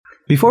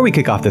Before we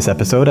kick off this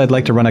episode, I'd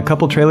like to run a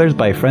couple trailers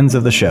by friends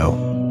of the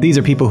show. These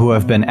are people who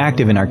have been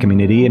active in our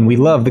community, and we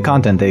love the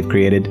content they've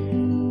created.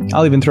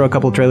 I'll even throw a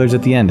couple trailers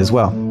at the end as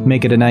well.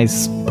 Make it a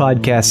nice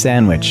podcast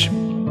sandwich.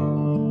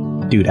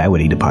 Dude, I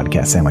would eat a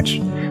podcast sandwich.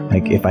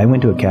 Like, if I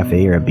went to a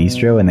cafe or a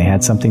bistro and they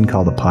had something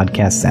called a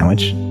podcast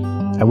sandwich,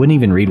 I wouldn't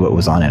even read what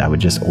was on it. I would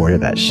just order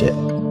that shit.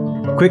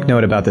 Quick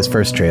note about this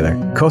first trailer.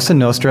 Cosa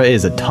Nostra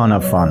is a ton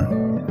of fun.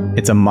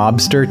 It's a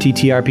mobster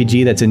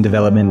TTRPG that's in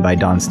development by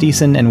Don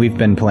Steeson, and we've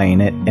been playing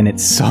it, and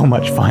it's so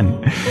much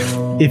fun.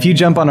 If you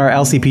jump on our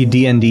LCP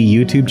D&D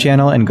YouTube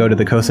channel and go to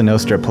the Cosa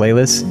Nostra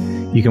playlist,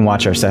 you can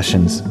watch our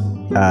sessions.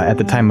 At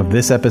the time of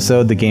this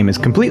episode, the game is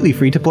completely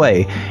free to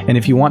play, and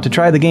if you want to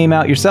try the game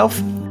out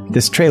yourself,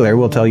 this trailer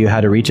will tell you how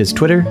to reach his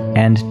Twitter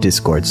and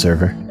Discord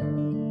server.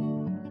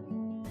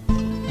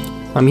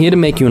 I'm here to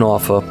make you an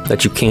offer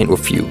that you can't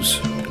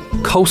refuse.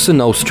 Cosa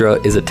Nostra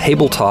is a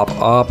tabletop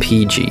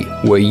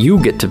RPG where you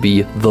get to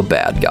be the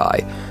bad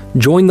guy.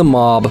 Join the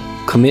mob,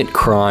 commit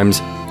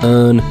crimes,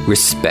 earn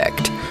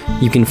respect.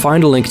 You can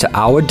find a link to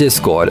our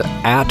Discord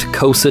at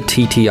Cosa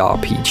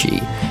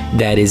TTRPG.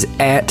 That is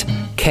at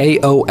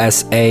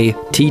KOSA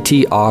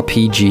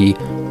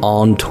TTRPG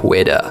on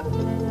Twitter.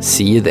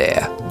 See you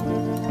there.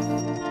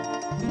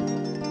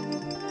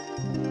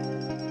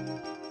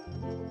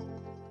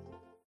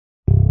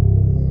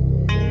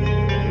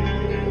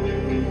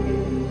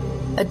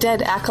 A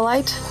dead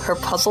acolyte, her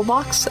puzzle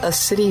box, a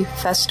city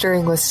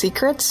festering with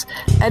secrets,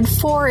 and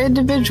 4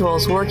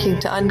 individuals working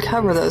to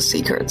uncover those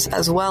secrets,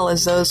 as well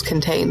as those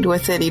contained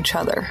within each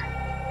other.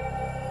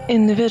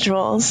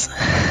 Individuals.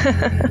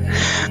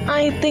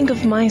 I think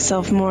of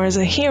myself more as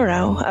a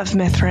hero of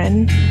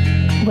Mithrin.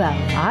 Well,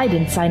 I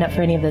didn't sign up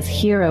for any of this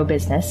hero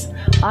business.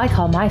 I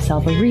call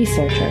myself a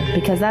researcher,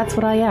 because that's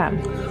what I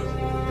am.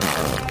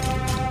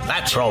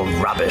 That's all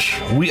rubbish.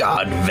 We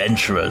are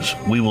adventurers.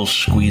 We will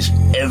squeeze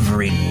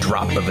every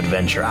drop of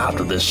adventure out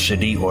of this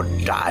city or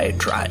die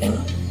trying.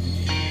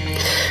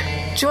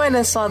 Join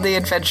us on the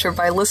adventure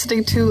by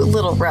listening to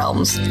Little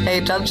Realms, a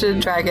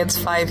Dungeons & Dragons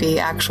 5e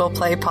actual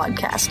play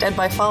podcast, and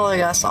by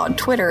following us on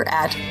Twitter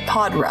at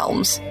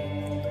PodRealms.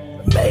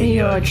 May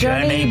your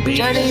journey be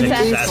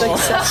successful.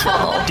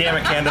 Damn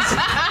it, Candace.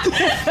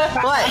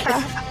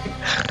 What?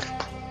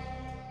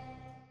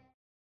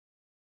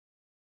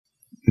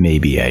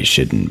 Maybe I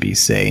shouldn't be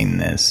saying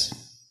this,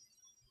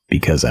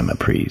 because I'm a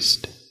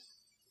priest.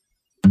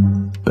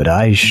 But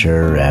I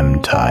sure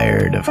am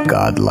tired of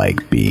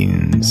godlike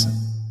beings.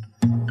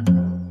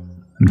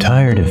 I'm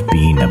tired of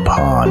being a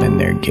pawn in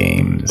their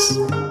games.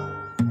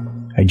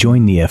 I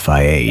joined the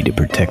FIA to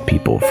protect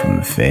people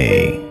from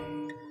Fae.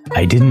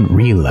 I didn't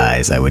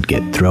realize I would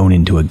get thrown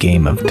into a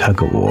game of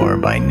tug-of-war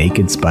by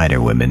naked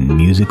spider-women,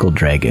 musical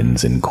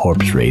dragons, and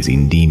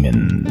corpse-raising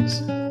demons.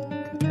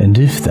 And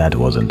if that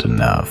wasn't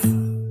enough,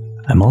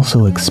 I'm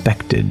also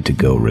expected to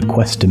go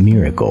request a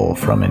miracle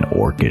from an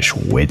orcish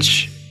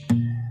witch.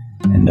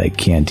 And I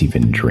can't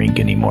even drink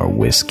any more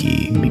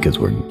whiskey because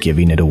we're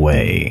giving it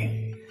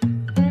away.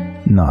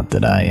 Not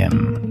that I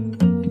am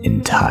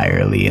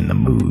entirely in the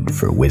mood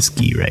for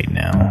whiskey right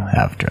now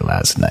after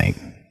last night.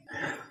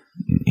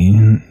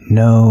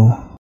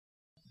 No,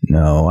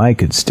 I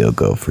could still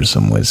go for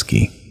some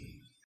whiskey.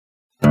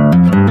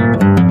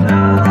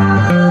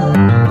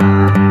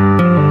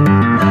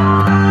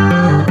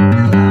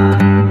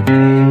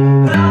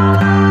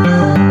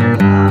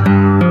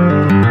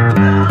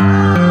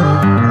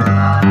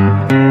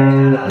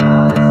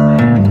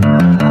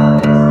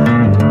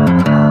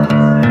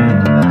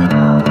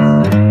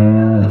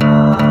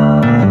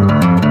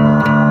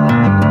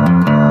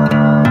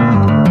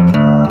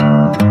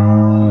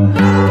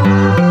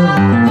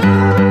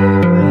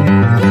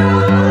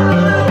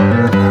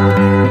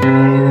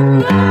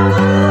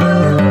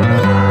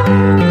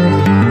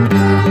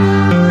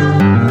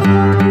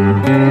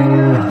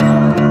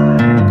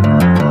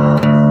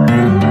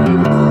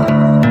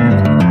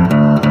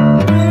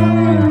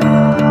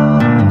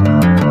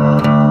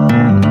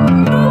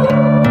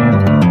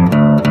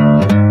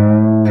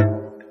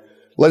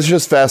 Let's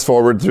just fast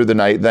forward through the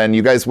night then.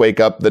 You guys wake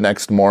up the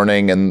next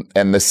morning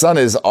and the sun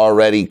is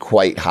already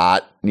quite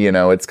hot. You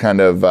know, it's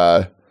kind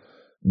of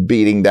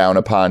beating down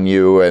upon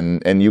you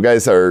and you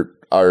guys are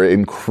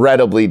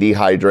incredibly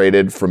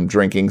dehydrated from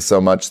drinking so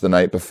much the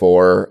night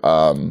before.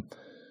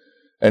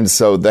 And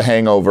so the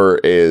hangover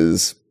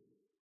is,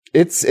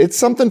 it's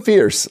something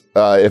fierce,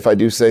 if I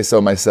do say so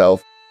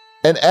myself.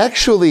 And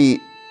actually,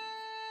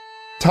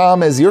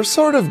 Tom, as you're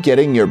sort of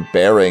getting your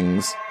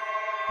bearings,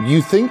 you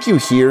think you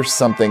hear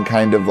something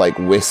kind of like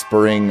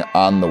whispering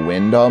on the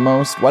wind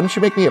almost. Why don't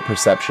you make me a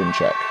perception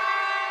check?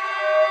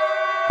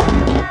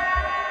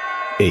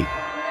 8.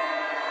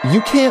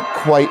 You can't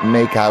quite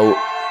make out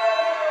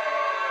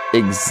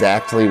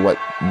exactly what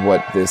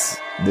this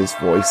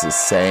voice is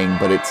saying,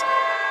 but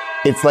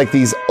it's like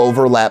these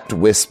overlapped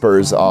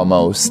whispers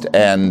almost,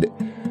 and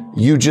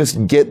you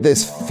just get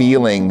this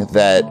feeling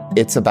that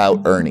it's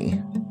about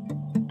Ernie.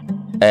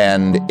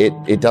 And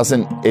it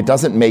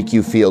doesn't make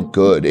you feel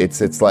good.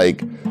 It's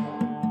like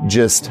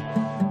just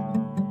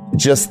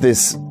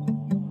this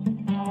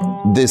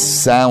this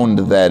sound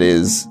that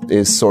is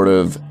sort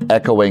of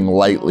echoing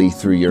lightly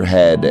through your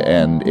head,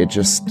 and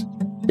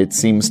it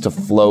seems to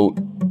float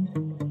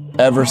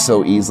ever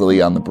so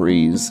easily on the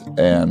breeze.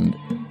 And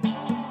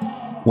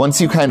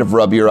once you kind of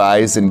rub your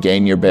eyes and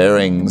gain your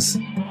bearings,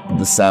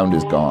 the sound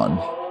is gone.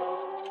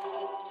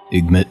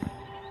 Igmit,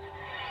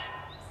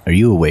 are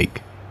you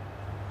awake?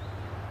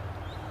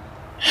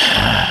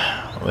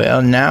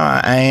 Well, now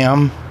I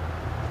am.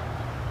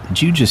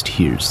 Did you just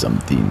hear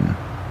something?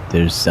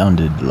 There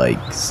sounded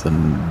like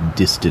some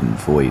distant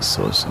voice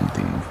or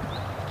something.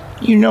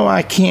 You know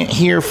I can't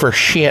hear for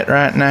shit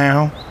right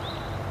now.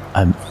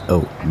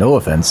 Oh, no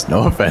offense.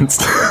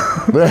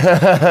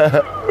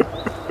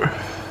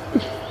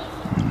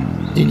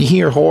 Did you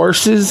hear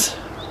horses?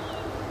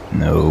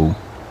 No.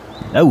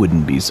 I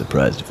wouldn't be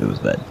surprised if it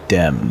was that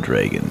damn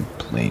dragon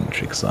playing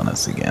tricks on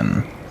us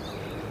again.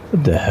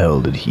 What the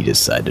hell did he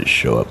decide to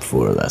show up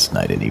for last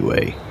night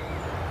anyway?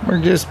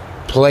 We're just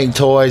play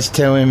toys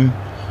to him.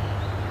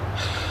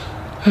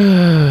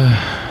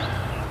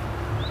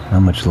 How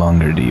much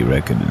longer do you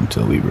reckon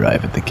until we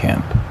arrive at the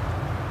camp?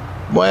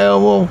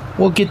 Well,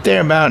 we'll get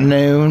there about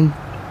noon.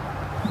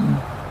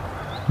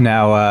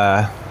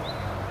 Now,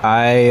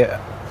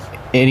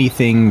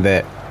 anything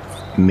that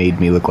made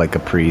me look like a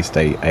priest,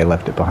 I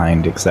left it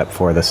behind except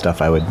for the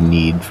stuff I would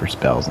need for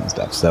spells and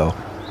stuff. So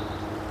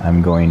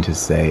I'm going to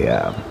say,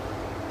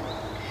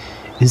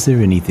 is there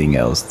anything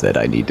else that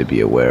I need to be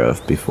aware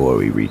of before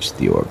we reach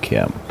the orc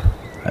camp?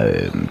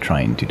 I'm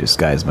trying to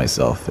disguise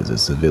myself as a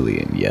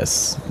civilian,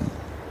 yes.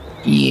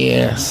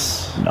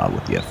 Yes. Not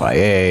with the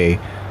FIA.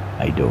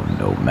 I don't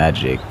know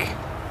magic.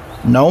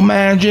 No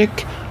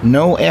magic,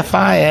 no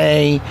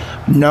FIA,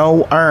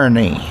 no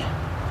Ernie.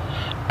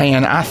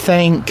 And I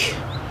think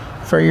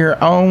for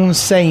your own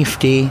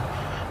safety,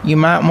 you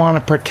might want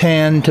to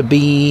pretend to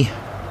be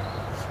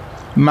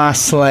my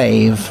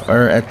slave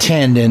or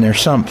attendant or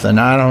something.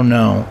 I don't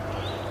know.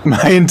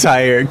 My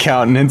entire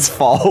countenance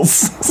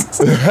falls.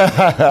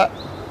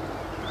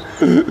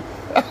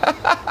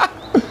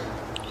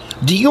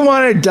 Do you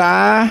want to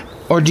die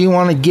or do you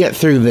want to get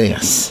through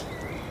this?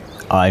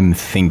 I'm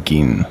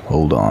thinking.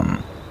 Hold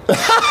on.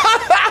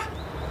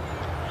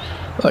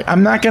 Look,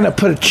 I'm not going to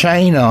put a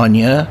chain on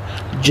you.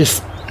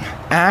 Just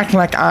act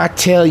like I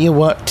tell you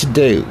what to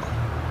do.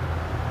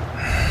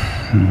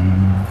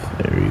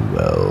 Very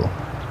well.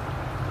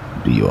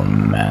 Be your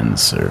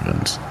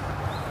manservant.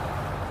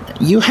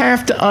 You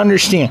have to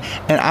understand.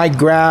 And I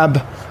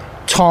grab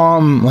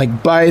Tom,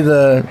 like, by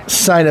the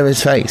side of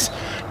his face.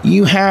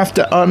 You have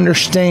to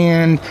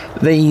understand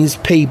these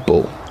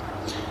people.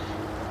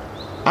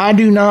 I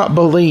do not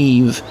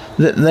believe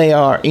that they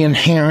are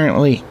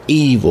inherently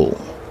evil.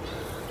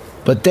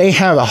 But they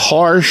have a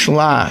harsh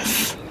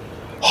life.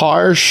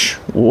 Harsh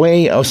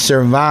way of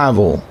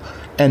survival.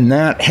 And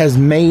that has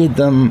made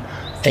them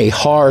a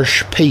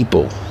harsh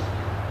people.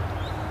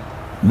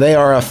 They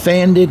are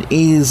offended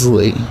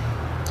easily.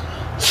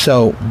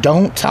 So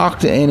don't talk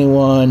to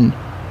anyone.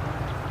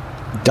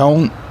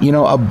 Don't,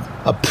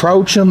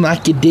 approach them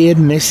like you did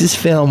Mrs.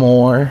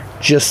 Fillmore.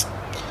 Just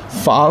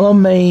follow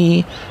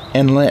me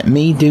and let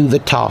me do the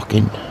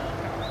talking.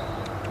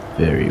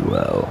 Very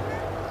well.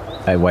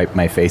 I wipe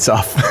my face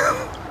off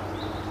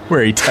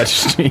where he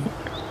touched me.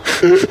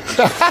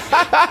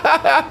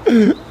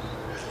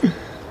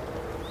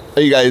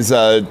 Are you guys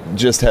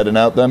just heading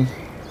out then?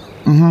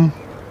 Mm-hmm.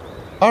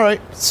 All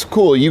right, it's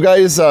cool. You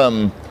guys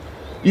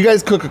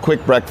cook a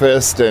quick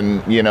breakfast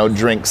and,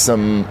 drink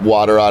some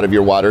water out of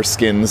your water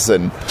skins,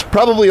 and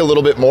probably a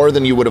little bit more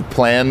than you would have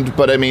planned.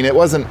 But, I mean, it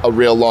wasn't a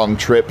real long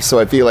trip, so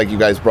I feel like you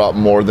guys brought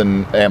more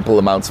than ample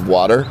amounts of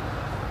water.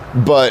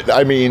 But,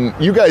 I mean,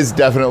 you guys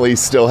definitely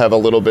still have a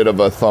little bit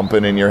of a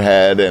thumping in your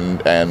head, and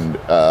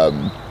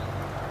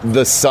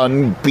the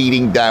sun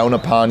beating down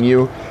upon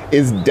you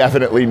is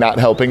definitely not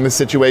helping the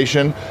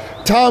situation.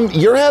 Tom,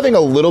 you're having a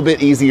little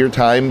bit easier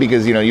time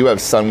because, you have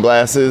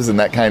sunglasses, and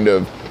that kind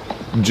of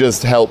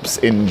just helps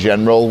in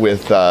general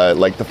with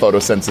like the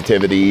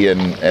photosensitivity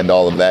and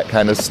all of that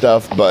kind of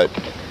stuff. But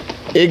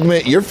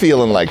Igmit, you're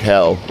feeling like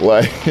hell.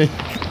 Like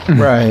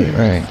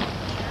right.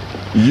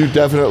 You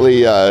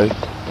definitely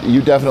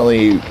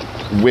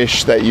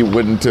wish that you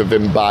wouldn't have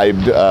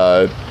imbibed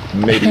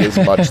maybe as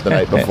much the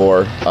night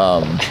before.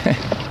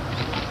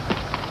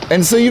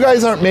 And so you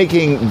guys aren't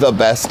making the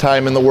best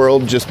time in the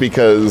world just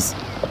because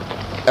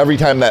every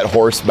time that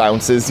horse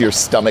bounces, your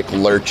stomach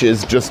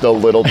lurches just a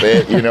little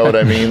bit. You know what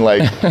I mean?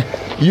 Like,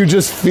 you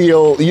just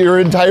feel your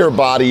entire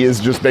body is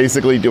just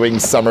basically doing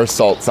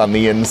somersaults on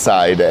the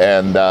inside,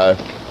 and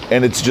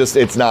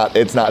it's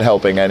not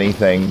helping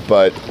anything.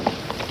 But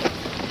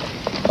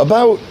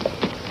about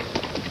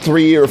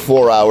 3 or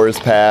 4 hours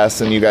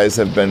pass, and you guys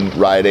have been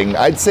riding.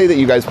 I'd say that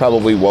you guys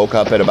probably woke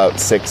up at about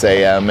 6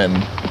 a.m.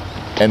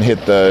 and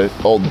hit the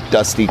old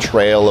dusty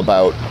trail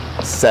about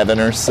 7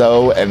 or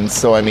so. And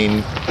so, I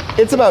mean,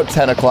 it's about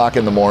 10 o'clock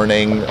in the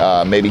morning,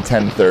 maybe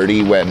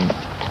 10:30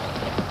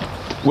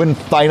 when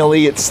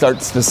finally it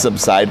starts to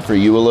subside for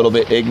you a little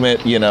bit,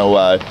 Igmit.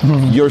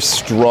 Your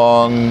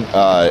strong,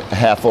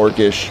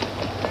 half-orcish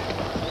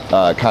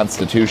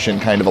constitution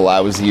kind of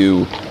allows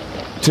you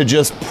to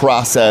just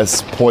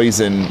process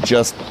poison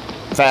just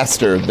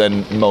faster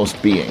than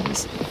most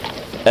beings.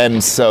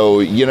 And so,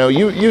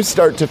 you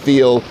start to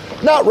feel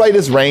not right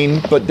as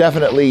rain, but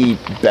definitely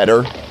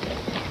better.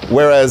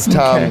 Whereas,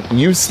 Tom,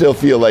 you still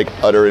feel like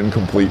utter and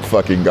complete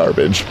fucking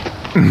garbage.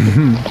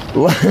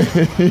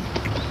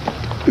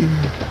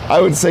 I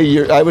would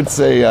say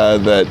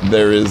that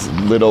there is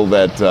little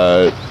that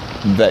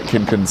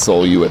can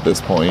console you at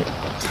this point.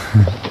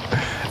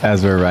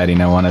 As we're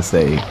riding, I want to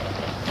say,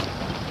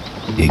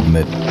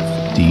 Igmit,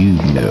 do you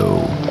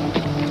know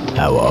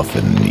how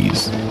often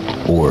these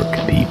orc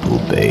people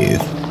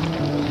bathe?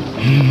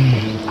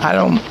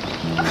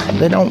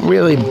 They don't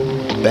really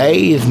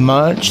bathe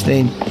much.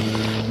 They,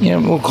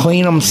 will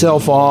clean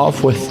themselves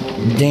off with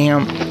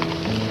damp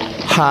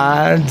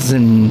hides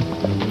and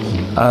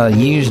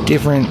use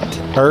different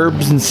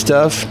herbs and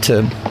stuff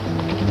to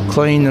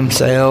clean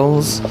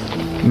themselves.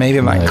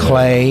 Maybe like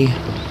clay.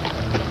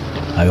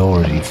 I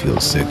already feel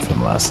sick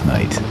from last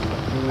night.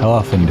 How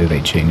often do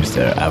they change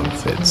their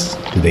outfits?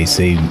 Do they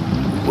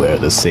wear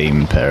the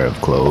same pair of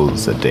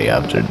clothes day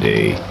after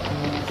day?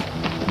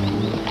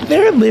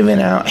 They're living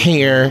out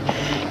here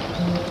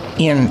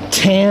in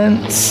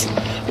tents.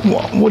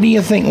 What do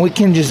you think? We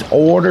can just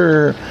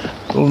order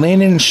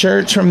linen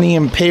shirts from the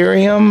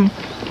Imperium?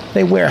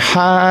 They wear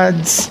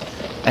hides,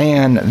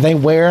 and they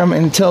wear them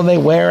until they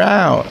wear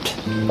out.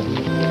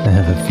 I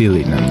have a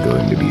feeling I'm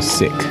going to be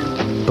sick,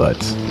 but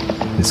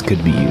this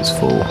could be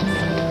useful.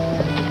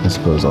 I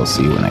suppose I'll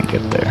see when I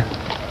get there.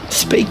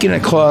 Speaking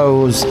of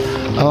clothes,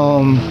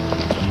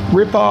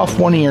 rip off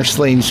one of your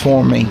sleeves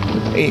for me.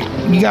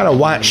 You got a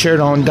white shirt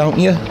on, don't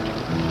you?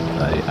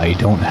 I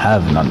don't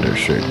have an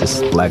undershirt.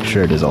 This black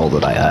shirt is all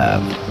that I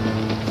have.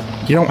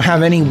 You don't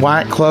have any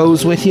white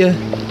clothes with you?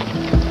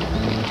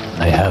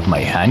 I have my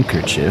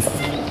handkerchief.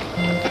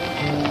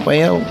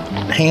 Well,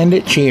 hand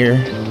it here.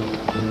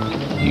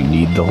 You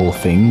need the whole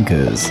thing?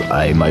 Because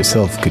I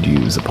myself could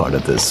use a part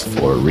of this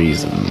for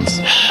reasons.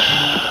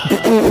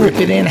 Rip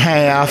it in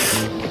half.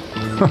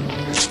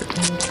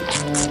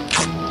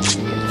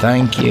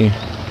 Thank you.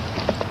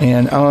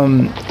 And,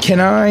 can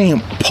I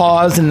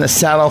pause in the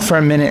saddle for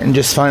a minute and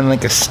just find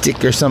like a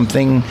stick or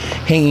something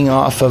hanging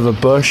off of a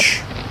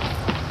bush?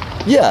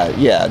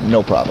 Yeah,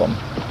 no problem.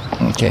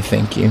 Okay,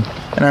 thank you.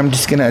 And I'm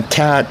just gonna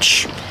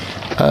attach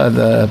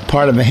the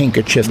part of the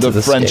handkerchief to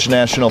the French stick.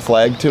 national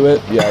flag to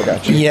it? Yeah, I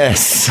got you.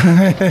 Yes.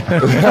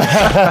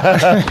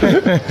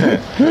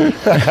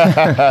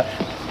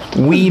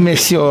 Oui,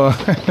 monsieur.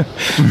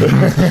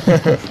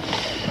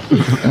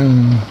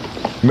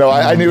 No,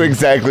 I knew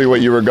exactly what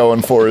you were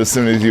going for as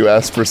soon as you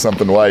asked for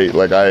something white.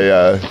 Like,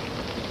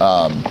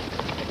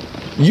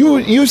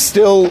 you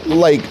still,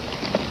 like,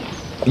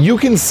 you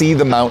can see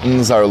the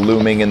mountains are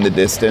looming in the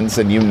distance,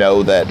 and you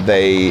know that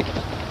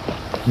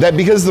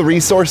because the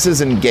resources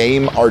in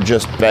game are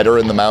just better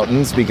in the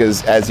mountains,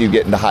 because as you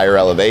get into higher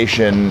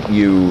elevation,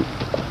 you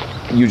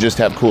just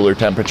have cooler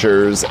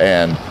temperatures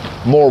and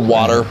more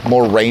water,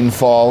 more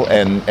rainfall,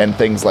 and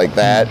things like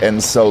that.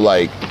 And so,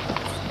 like,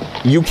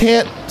 you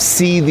can't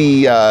see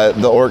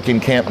the orc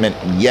encampment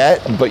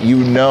yet, but you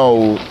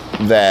know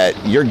that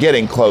you're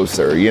getting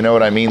closer. You know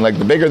what I mean? Like,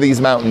 the bigger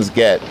these mountains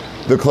get,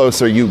 the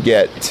closer you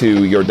get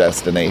to your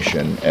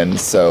destination. And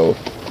so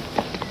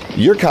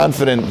you're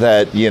confident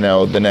that,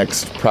 the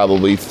next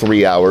probably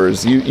 3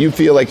 hours, you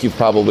feel like you've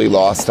probably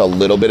lost a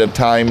little bit of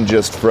time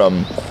just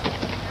from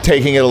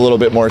taking it a little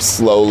bit more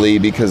slowly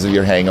because of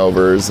your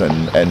hangovers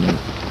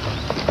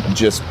and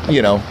just,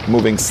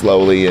 moving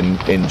slowly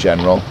in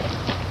general.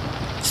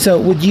 So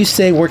would you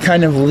say we're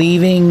kind of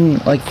leaving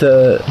like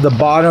the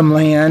bottom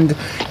land,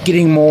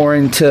 getting more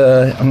into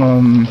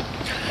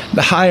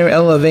the higher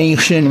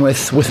elevation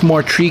with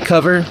more tree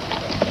cover?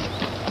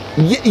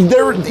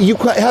 You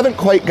haven't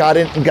quite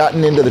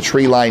gotten into the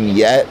tree line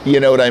yet. You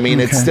know what I mean?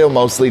 Okay. It's still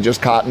mostly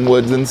just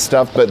cottonwoods and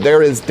stuff, but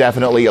there is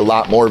definitely a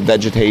lot more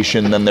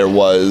vegetation than there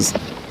was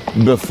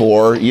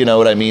before. You know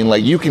what I mean?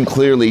 Like, you can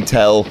clearly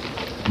tell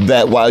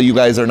that while you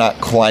guys are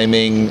not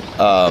climbing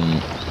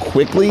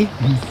quickly,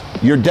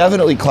 you're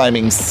definitely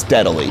climbing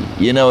steadily.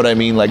 You know what I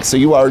mean? Like, so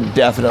you are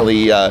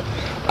definitely,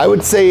 I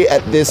would say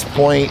at this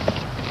point,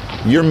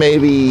 you're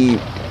maybe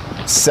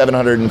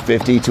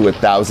 750 to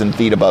 1,000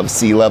 feet above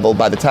sea level.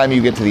 By the time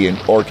you get to the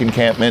orc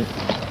encampment,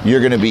 you're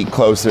going to be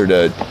closer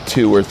to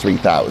 2,000 or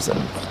 3,000.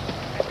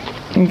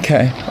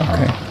 Okay.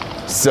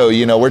 So,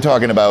 we're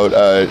talking about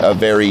a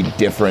very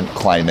different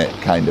climate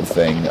kind of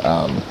thing.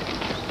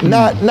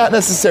 Not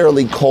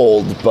necessarily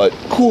cold, but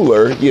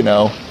cooler,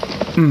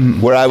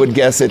 where I would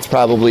guess it's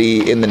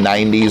probably in the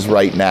 90s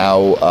right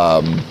now,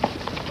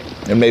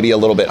 and maybe a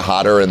little bit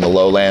hotter in the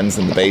lowlands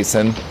in the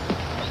basin.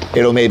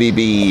 It'll maybe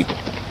be,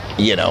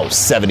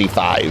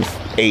 75,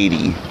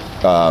 80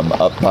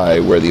 up by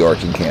where the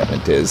orc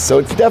encampment is. So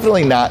it's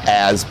definitely not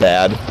as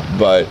bad,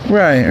 but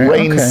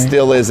rain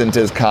still isn't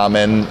as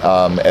common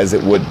as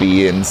it would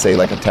be in, say,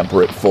 like a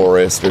temperate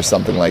forest or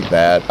something like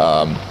that.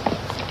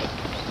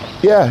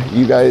 Yeah,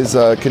 you guys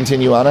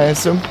continue on, I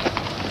assume?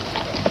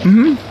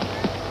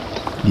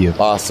 Yep.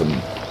 Awesome.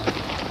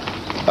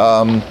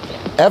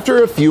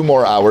 After a few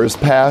more hours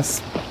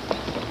pass,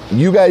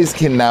 you guys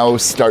can now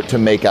start to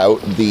make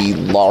out the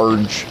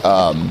large...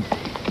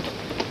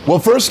 well,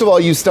 first of all,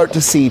 you start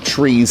to see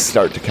trees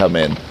start to come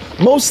in.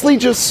 Mostly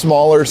just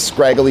smaller,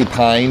 scraggly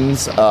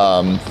pines.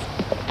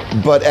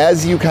 But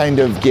as you kind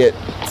of get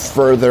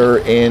further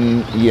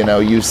in, you know,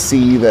 you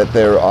see that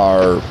there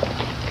are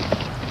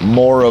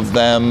more of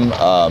them.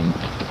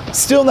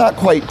 Still not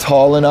quite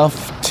tall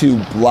enough to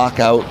block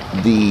out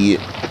the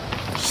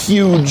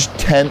huge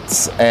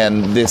tents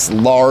and this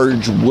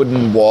large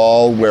wooden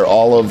wall where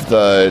all of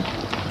the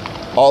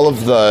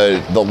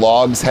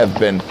logs have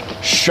been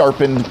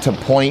sharpened to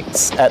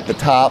points at the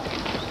top,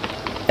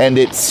 and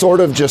it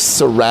sort of just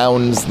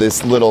surrounds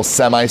this little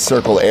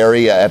semicircle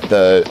area at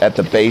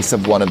the base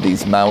of one of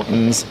these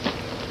mountains.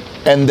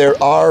 And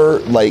there are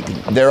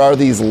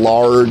these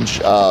large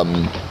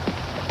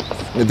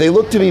they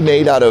look to be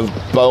made out of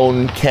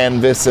bone,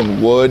 canvas,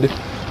 and wood.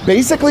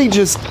 Basically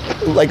just,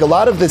 like, a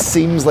lot of this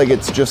seems like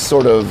it's just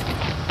sort of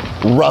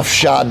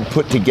roughshod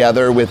put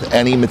together with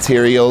any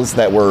materials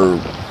that were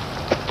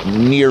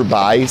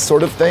nearby,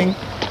 sort of thing.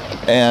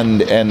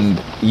 And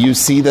you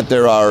see that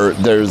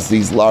there's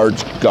these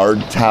large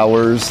guard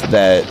towers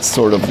that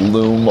sort of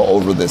loom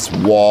over this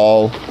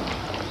wall.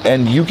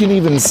 And you can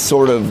even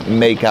sort of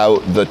make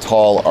out the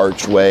tall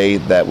archway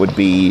that would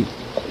be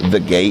the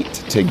gate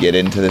to get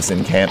into this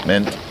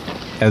encampment.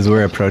 As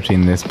we're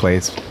approaching this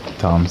place,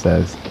 Tom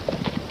says,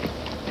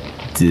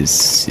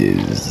 "This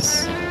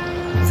is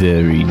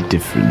very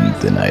different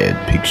than I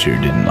had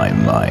pictured in my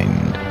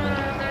mind."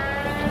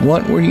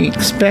 What were you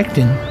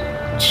expecting?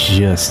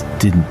 Just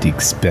didn't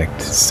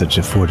expect such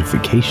a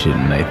fortification.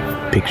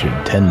 I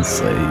pictured tents.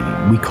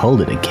 We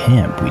called it a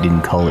camp. We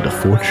didn't call it a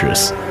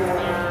fortress.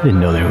 I didn't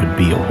know there would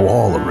be a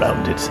wall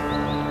around it.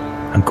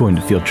 I'm going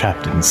to feel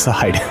trapped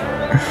inside.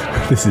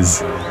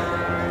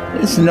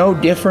 It's no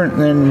different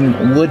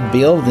than wood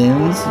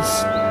buildings.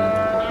 It's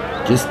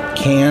just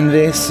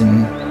canvas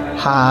and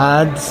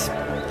hides,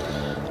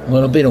 a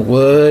little bit of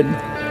wood.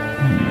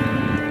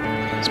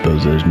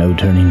 Suppose there's no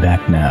turning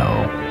back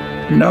now.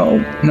 No,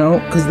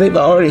 because they've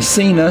already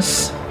seen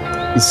us.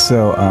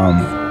 So,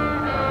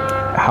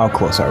 how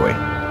close are we?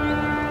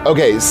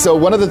 Okay, so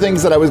one of the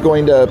things that I was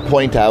going to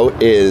point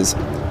out is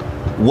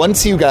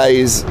once you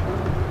guys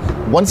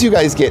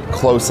get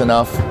close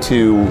enough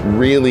to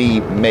really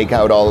make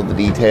out all of the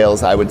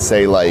details, I would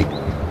say like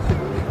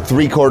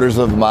 3/4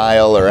 of a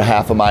mile or a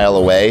half a mile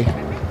away,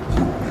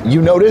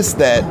 you notice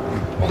that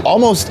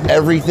almost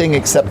everything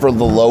except for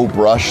the low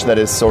brush that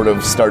has sort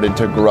of started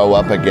to grow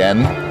up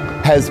again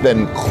has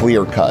been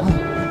clear cut.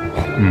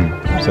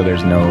 So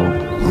there's no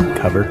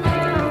cover?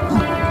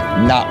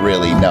 Not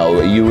really,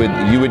 no. You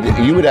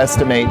would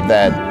estimate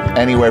that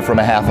anywhere from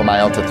a half a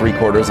mile to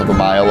 3/4 of a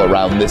mile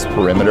around this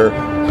perimeter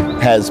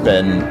has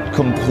been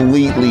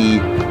completely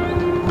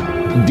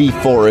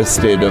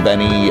deforested of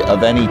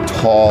any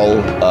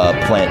tall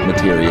plant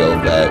material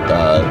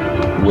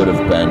that would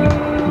have been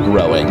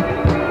growing.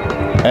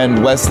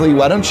 And Wesley,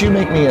 why don't you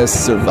make me a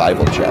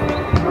survival check?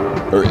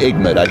 Or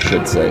Igmit, I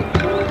should say.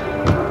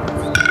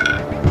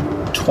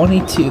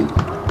 22.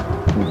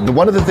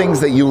 One of the things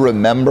that you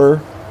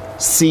remember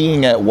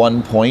seeing at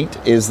one point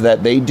is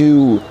that they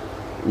do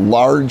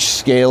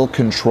large-scale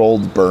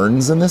controlled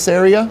burns in this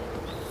area.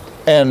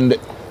 And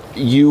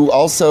you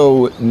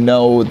also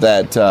know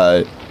that,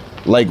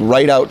 like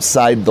right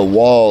outside the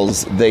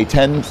walls, they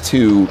tend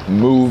to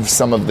move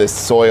some of this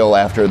soil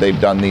after they've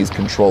done these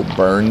controlled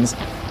burns.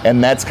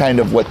 And that's kind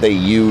of what they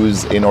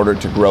use in order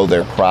to grow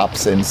their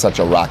crops in such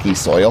a rocky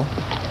soil.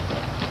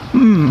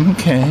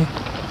 Okay.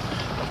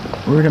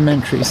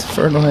 Rudimentary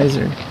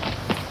fertilizer.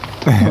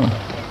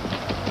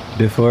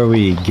 Before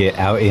we get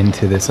out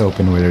into this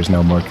open where there's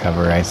no more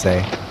cover, I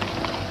say,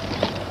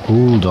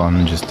 hold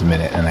on just a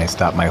minute, and I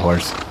stop my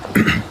horse.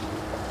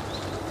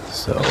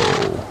 So,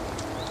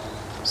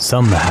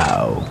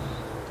 somehow,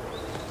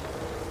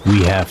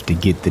 we have to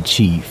get the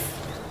chief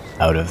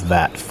out of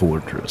that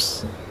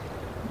fortress.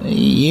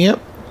 Yep.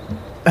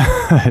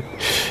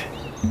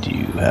 Do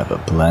you have a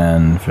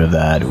plan for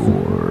that,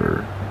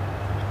 or...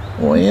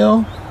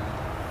 Well,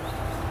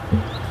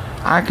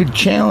 I could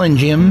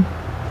challenge him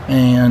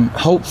and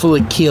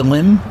hopefully kill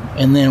him,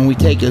 and then we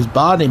take his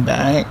body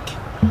back.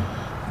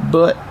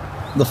 But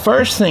the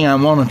first thing I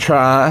want to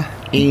try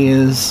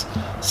is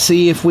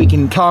see if we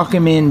can talk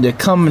him into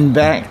coming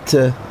back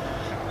to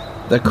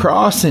the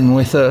crossing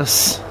with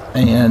us,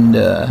 and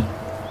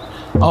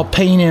I'll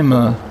paint him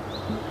a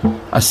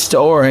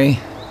story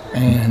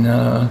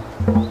and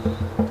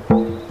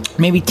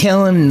maybe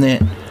tell him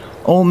that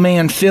old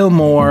man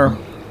Fillmore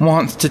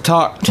wants to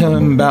talk to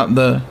him about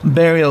the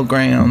burial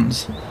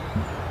grounds.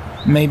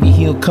 Maybe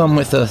he'll come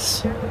with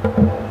us.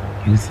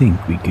 You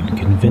think we could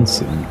convince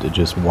him to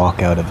just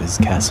walk out of his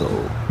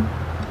castle?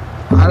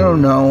 I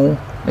don't know.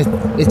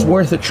 It's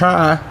worth a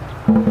try.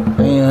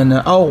 And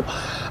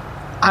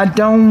I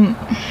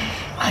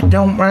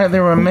don't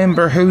rather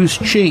remember who's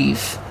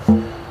chief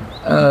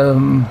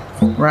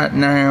right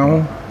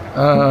now.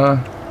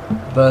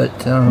 But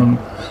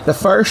the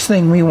first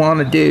thing we want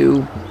to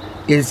do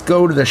is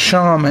go to the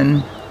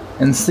shaman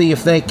and see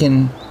if they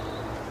can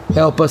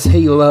help us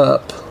heal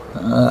up.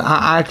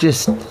 I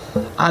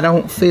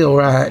don't feel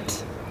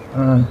right.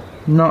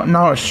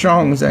 Not as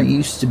strong as I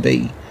used to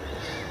be.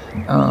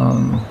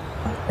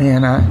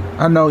 And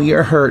I know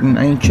you're hurting,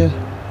 ain't you?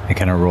 I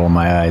kind of roll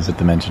my eyes at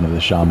the mention of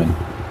the shaman.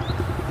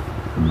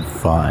 I'm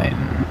fine.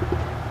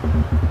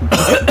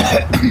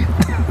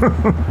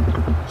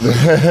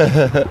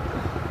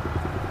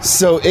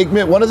 So,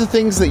 Igmit, one of the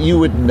things that you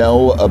would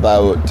know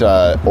about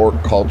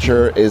orc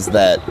culture is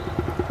that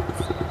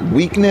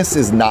weakness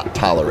is not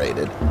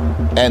tolerated.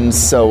 And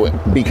so,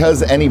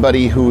 because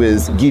anybody who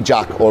is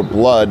Gijak or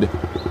blood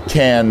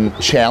can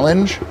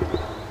challenge,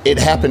 it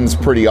happens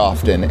pretty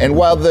often. And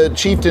while the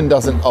chieftain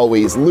doesn't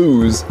always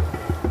lose,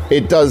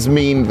 it does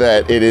mean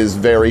that it is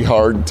very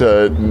hard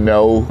to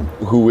know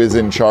who is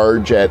in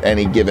charge at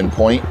any given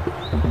point.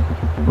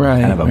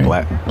 Right. Kind of a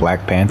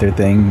Black Panther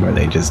thing where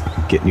they just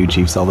get new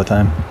chiefs all the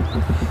time.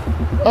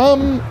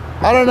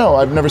 I don't know.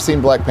 I've never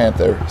seen Black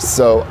Panther,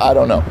 so I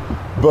don't know.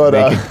 But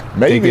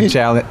maybe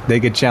they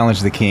could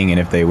challenge the king, and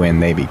if they win,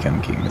 they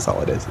become king. That's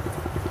all it is.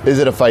 Is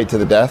it a fight to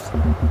the death?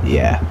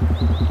 Yeah.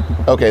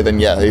 Okay, then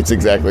yeah, it's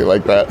exactly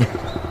like that.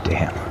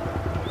 Damn.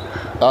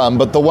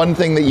 But the one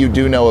thing that you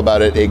do know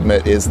about it,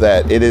 Igmit, is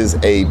that it is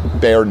a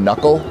bare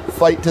knuckle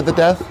fight to the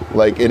death.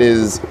 Like it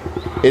is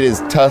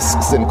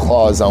tusks and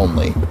claws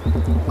only.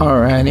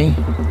 Alrighty.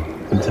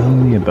 Tell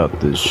me about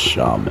this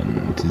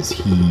shaman. Does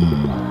he...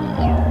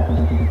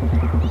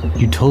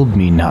 You told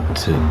me not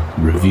to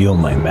reveal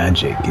my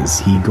magic. Is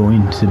he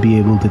going to be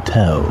able to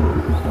tell?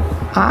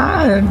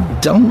 I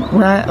don't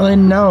rightly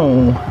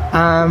know.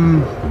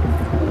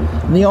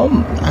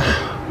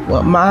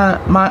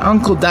 My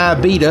uncle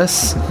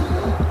Diabetes,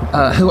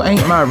 who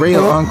ain't my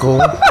real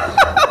uncle,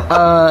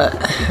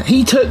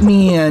 he took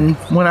me in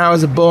when I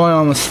was a boy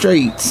on the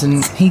streets,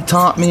 and he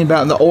taught me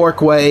about the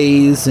orc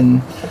ways,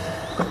 and,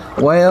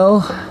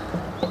 well,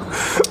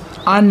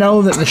 I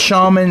know that the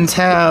shamans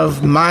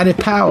have mighty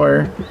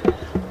power,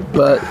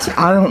 but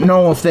I don't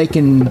know if they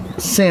can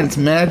sense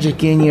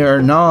magic in you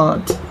or not.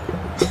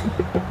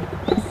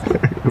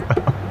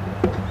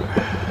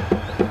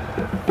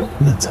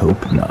 Let's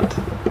hope not.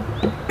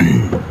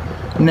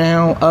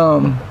 Now,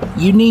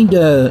 you need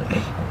to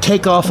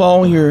take off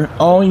all your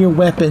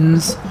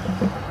weapons,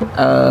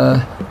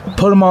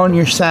 put them on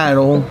your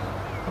saddle,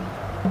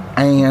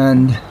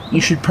 and you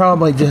should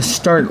probably just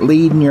start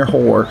leading your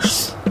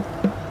horse.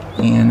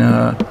 And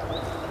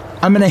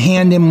I'm gonna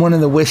hand him one of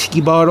the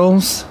whiskey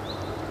bottles.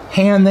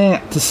 Hand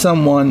that to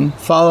someone,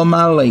 follow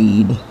my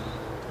lead,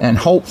 and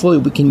hopefully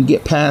we can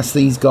get past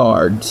these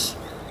guards.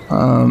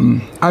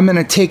 I'm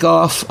gonna take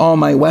off all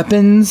my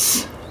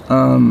weapons,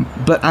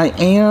 but I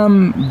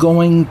am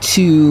going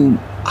to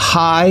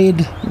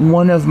hide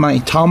one of my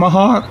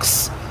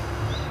tomahawks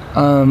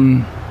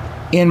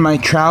in my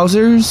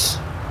trousers,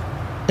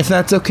 if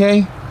that's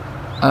okay.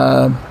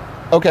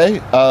 Okay.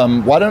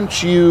 Why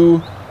don't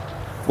you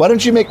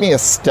make me a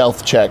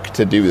stealth check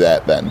to do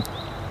that then?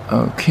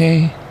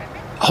 Okay.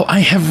 Oh, I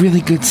have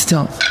really good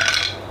stealth.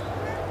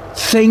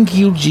 Thank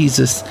you,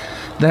 Jesus.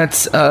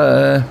 That's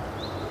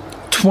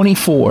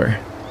 24.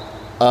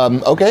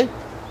 Okay.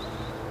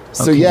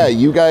 So yeah,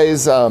 you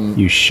guys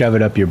You shove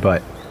it up your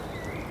butt.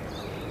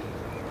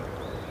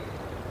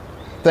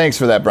 Thanks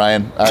for that,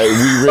 Brian.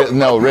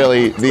 No,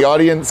 really, the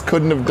audience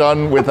couldn't have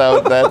done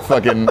without that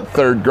fucking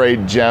third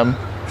grade gem.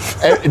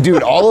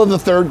 Dude, all of the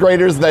third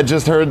graders that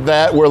just heard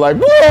that were like,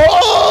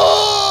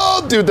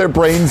 whoa! Dude, their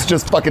brains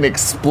just fucking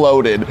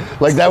exploded.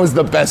 Like, that was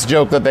the best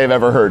joke that they've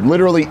ever heard.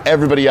 Literally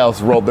everybody else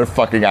rolled their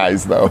fucking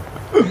eyes, though.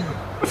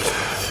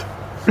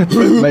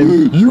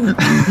 You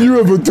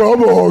have a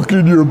tomahawk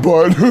in your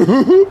butt.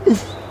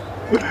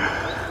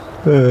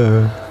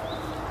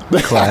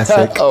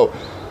 Classic. Oh,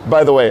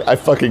 by the way, I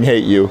fucking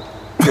hate you.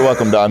 You're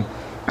welcome, Don.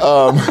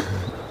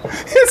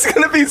 It's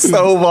gonna be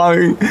so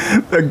long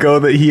ago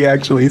that he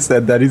actually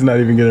said that. He's not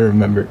even gonna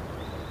remember.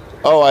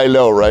 Oh, I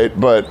know, right?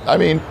 But, I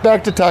mean,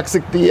 back to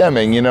toxic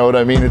DMing, you know what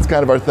I mean? It's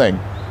kind of our thing.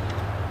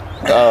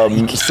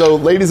 So,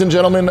 ladies and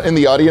gentlemen in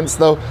the audience,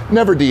 though,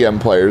 never DM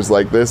players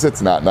like this.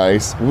 It's not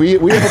nice. We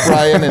have a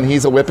Brian, and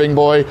he's a whipping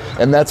boy,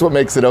 and that's what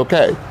makes it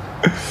okay.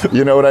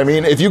 You know what I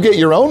mean? If you get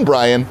your own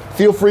Brian,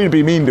 feel free to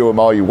be mean to him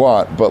all you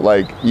want, but,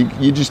 like,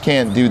 you just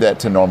can't do that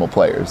to normal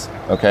players,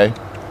 okay?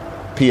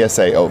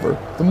 PSA over.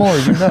 The more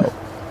you know.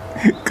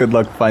 Good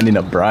luck finding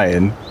a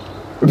Brian.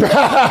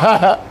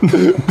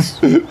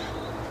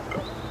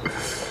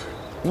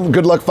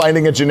 Good luck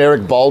finding a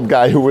generic bald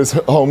guy who was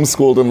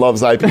homeschooled and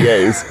loves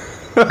IPAs.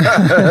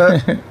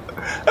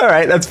 All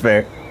right, that's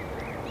fair.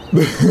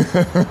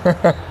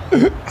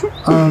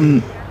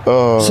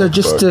 So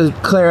just to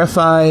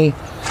clarify,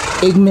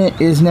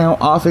 Igmit is now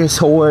off his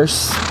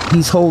horse.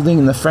 He's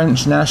holding the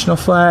French national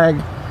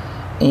flag,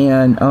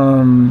 and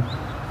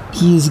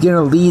he's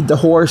gonna lead the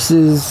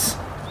horses,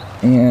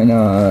 and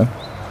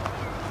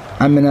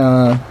I'm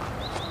gonna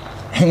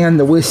hand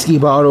the whiskey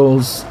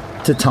bottles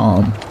to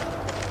Tom.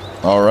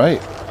 All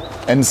right.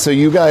 And so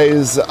you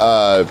guys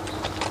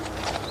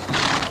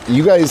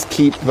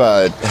keep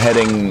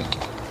heading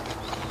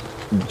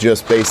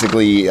just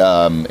basically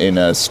in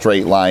a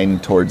straight line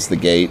towards the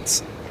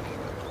gates.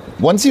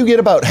 Once you get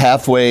about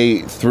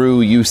halfway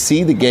through, you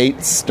see the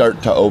gates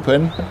start to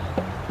open,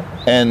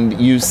 and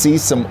you see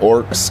some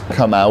orcs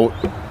come out,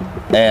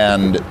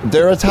 and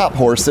they're atop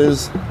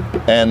horses,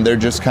 and they're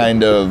just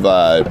kind of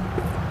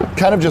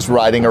just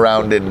riding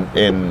around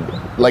in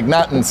like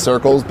not in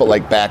circles, but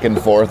like back and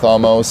forth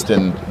almost,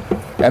 and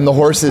the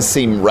horses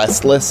seem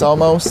restless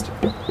almost.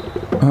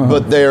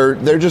 But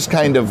they're just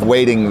kind of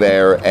waiting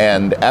there,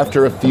 and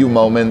after a few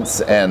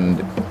moments,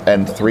 and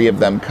 3 of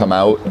them come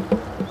out,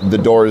 the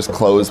doors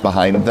close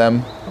behind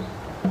them,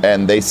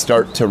 and they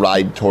start to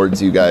ride towards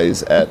you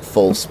guys at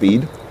full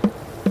speed.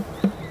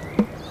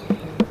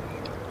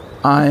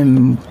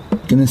 I'm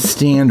gonna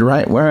stand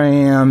right where I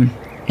am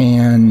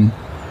and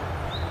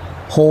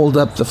hold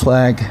up the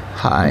flag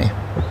high.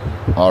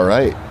 All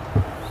right.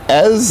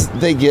 As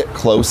they get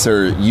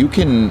closer, you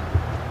can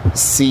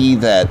see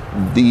that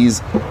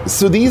these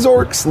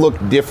orcs look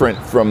different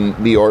from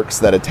the orcs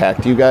that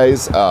attacked you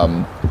guys.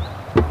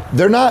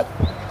 They're not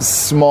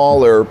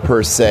smaller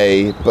per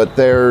se, but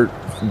they're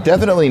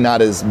definitely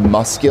not as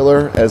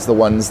muscular as the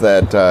ones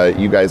that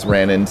you guys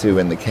ran into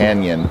in the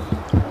canyon.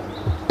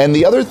 And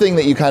the other thing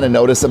that you kind of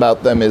notice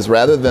about them is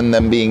rather than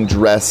them being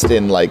dressed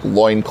in like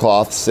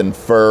loincloths and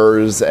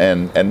furs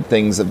and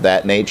things of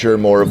that nature,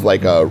 more of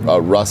like a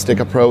rustic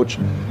approach,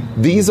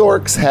 these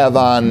orcs have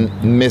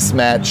on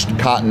mismatched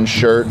cotton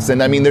shirts.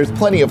 And I mean, there's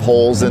plenty of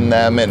holes in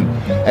them,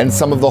 and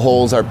some of the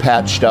holes are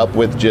patched up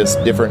with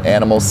just different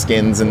animal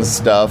skins and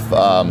stuff.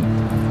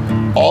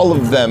 All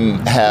of them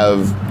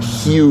have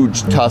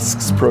huge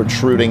tusks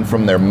protruding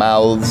from their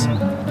mouths.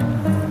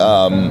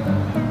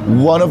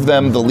 One of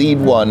them, the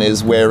lead one,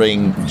 is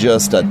wearing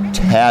just a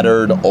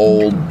tattered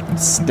old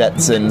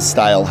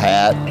Stetson-style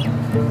hat.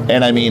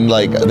 And I mean,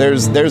 like,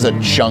 there's a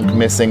chunk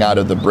missing out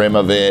of the brim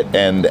of it,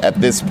 and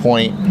at this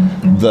point,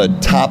 the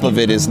top of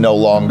it is no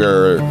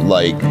longer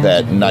like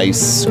that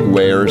nice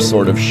square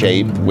sort of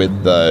shape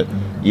with the,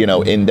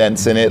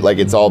 indents in it. Like,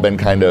 it's all been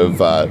kind of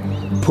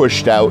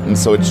pushed out, and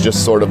so it's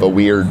just sort of a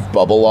weird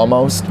bubble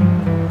almost.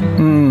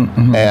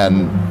 Mm-hmm.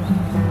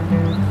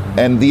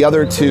 And the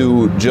other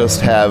 2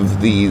 just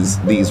have these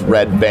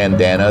red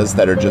bandanas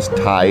that are just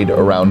tied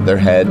around their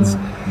heads.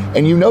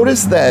 And you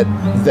notice that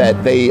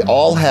they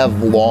all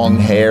have long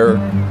hair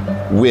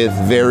with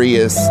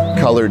various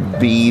colored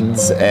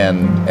beads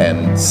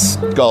and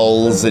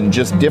skulls and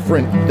just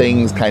different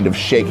things kind of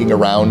shaking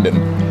around.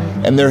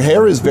 And their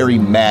hair is very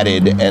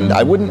matted, and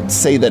I wouldn't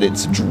say that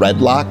it's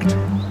dreadlocked,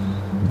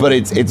 but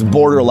it's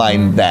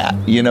borderline that.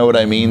 You know what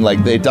I mean? Like,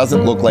 it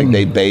doesn't look like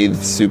they bathe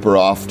super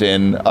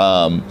often.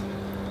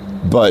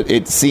 But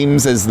it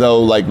seems as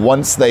though, like,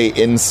 once they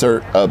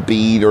insert a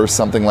bead or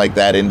something like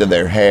that into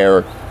their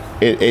hair,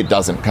 it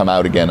doesn't come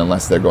out again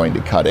unless they're going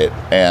to cut it.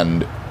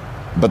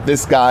 But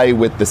this guy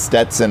with the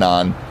Stetson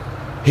on,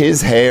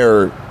 his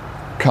hair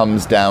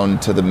comes down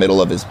to the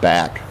middle of his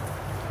back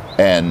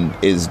and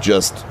is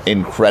just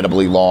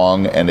incredibly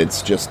long, and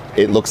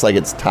it looks like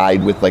it's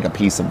tied with like a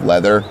piece of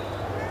leather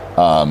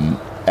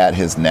at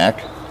his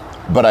neck.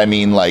 But I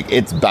mean, like,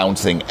 it's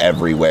bouncing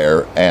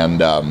everywhere.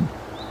 And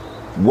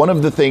one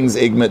of the things,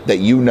 Igmit, that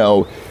you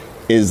know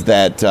is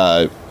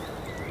that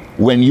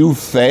when you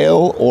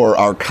fail or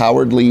are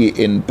cowardly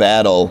in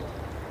battle,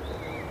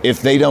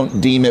 if they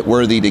don't deem it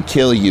worthy to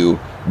kill you,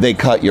 they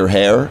cut your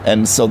hair.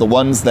 And so the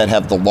ones that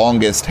have the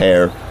longest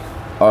hair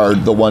are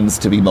the ones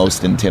to be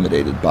most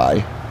intimidated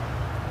by.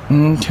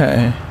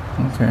 Okay.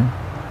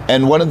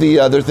 And one of the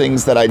other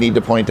things that I need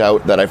to point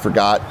out that I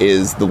forgot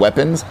is the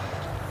weapons.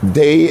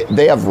 They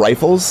have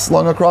rifles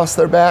slung across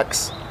their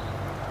backs.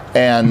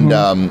 And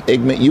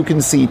Igmit, you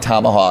can see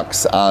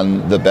tomahawks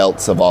on the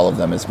belts of all of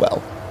them as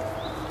well.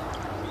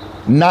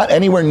 Not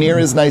anywhere near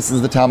as nice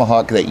as the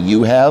tomahawk that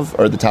you have,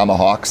 or the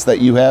tomahawks that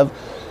you have.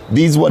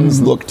 These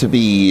ones look to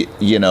be,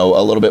 a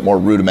little bit more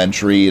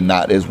rudimentary and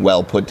not as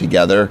well put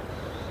together.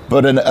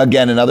 But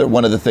again, another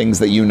one of the things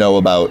that you know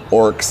about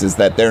orcs is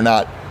that they're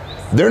not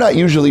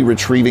usually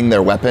retrieving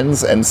their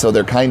weapons, and so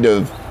they're kind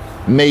of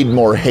made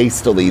more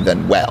hastily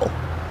than well.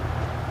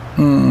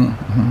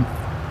 Mm-hmm.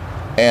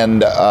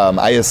 And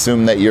I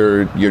assume that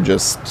you're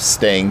just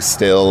staying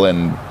still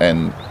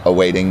and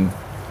awaiting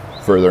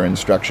further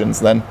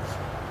instructions then?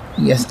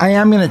 Yes, I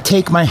am going to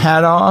take my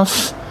hat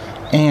off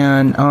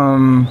and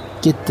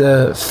get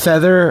the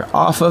feather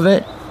off of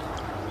it,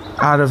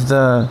 out of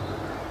the,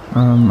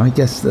 I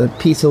guess, the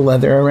piece of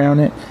leather around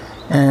it,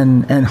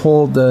 and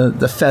hold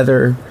the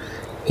feather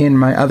in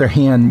my other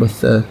hand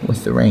with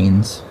the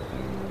reins.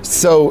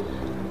 So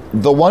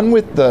the one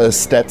with the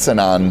Stetson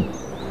on,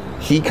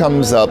 he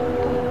comes up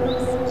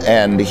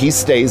and he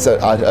stays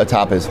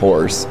atop his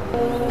horse,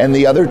 and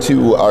the other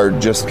 2 are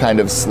just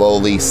kind of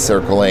slowly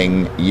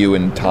circling you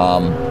and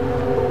Tom,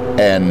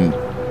 and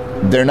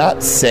they're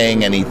not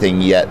saying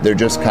anything yet. They're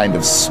just kind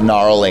of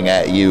snarling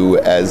at you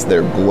as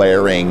they're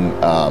glaring.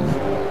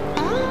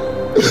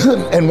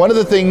 And one of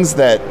the things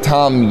that,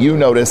 Tom, you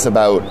notice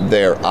about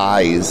their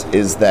eyes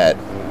is that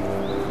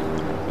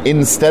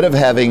instead of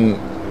having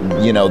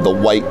the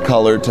white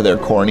color to their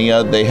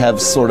cornea. They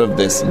have sort of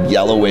this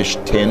yellowish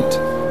tint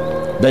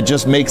that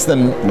just makes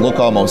them look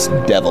almost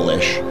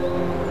devilish.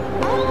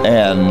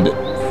 And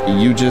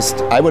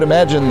I would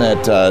imagine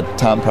that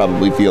Tom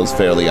probably feels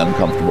fairly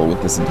uncomfortable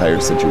with this entire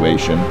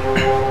situation.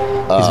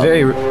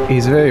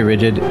 He's very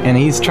rigid, and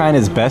he's trying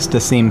his best to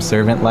seem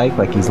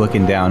servant-like he's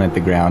looking down at the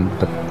ground,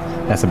 but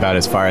that's about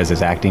as far as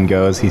his acting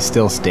goes. He's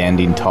still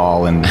standing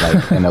tall and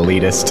like an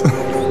elitist.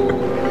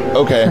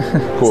 Okay,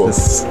 cool.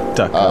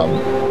 Stuck up.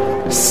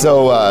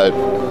 So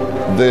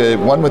the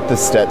one with the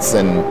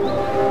Stetson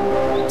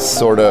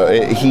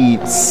he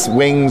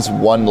swings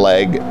one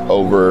leg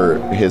over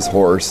his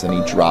horse and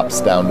he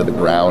drops down to the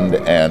ground.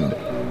 And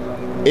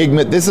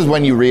Igmit, this is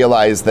when you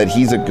realize that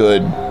he's a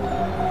good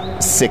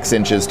 6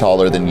 inches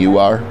taller than you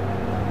are.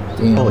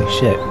 Damn. Holy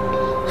shit.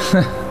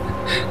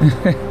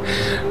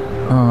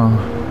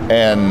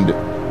 And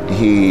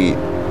he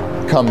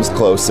comes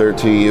closer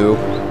to you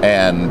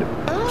and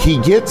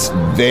he gets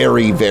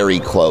very, very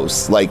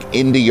close, like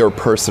into your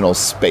personal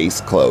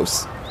space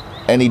close.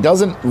 And he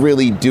doesn't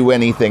really do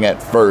anything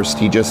at first.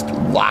 He just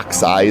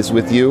locks eyes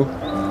with you,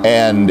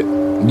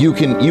 and you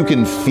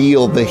can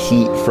feel the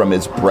heat from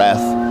his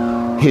breath.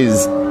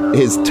 His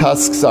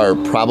tusks are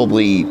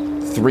probably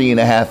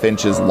 3.5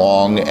 inches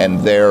long, and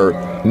they're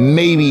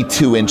maybe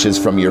 2 inches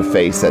from your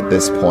face at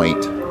this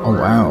point. Oh,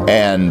 wow.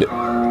 And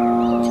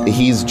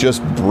he's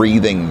just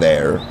breathing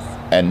there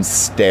and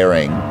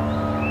staring.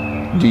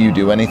 Do you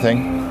do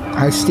anything?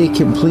 I stay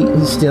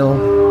completely still,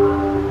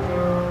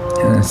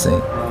 and I say,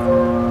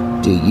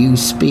 "Do you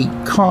speak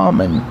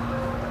common?"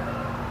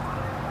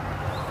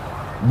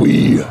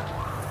 We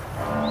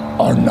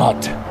are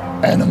not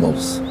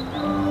animals.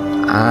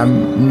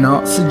 I'm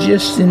not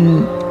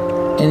suggesting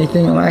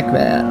anything like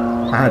that.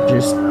 I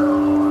just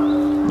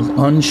was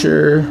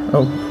unsure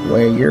of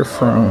where you're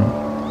from.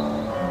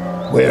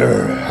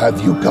 Where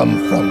have you come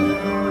from,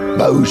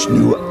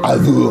 Baushnu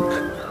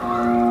Avuk?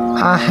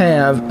 I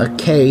have a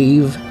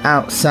cave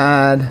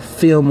outside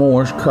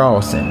Fillmore's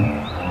Crossing.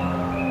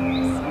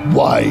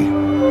 Why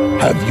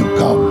have you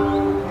come?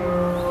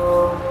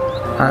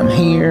 I'm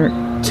here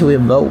to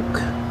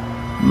evoke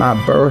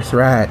my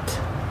birthright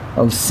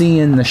of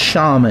seeing the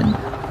shaman.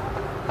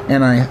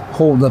 And I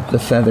hold up the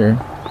feather.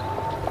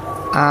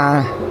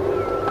 I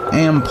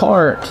am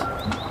part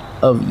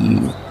of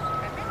you.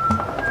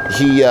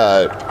 He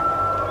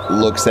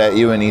looks at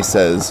you and he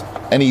says,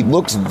 and he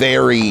looks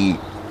very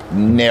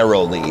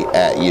narrowly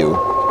at you,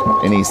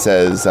 and he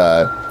says,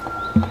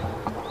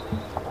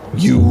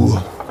 You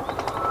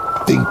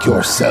think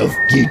yourself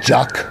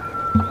Gijak?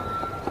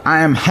 I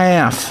am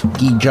half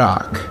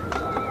Gijak.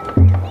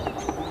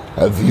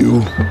 Have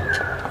you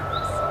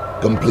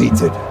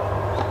completed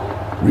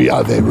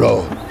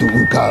Riadero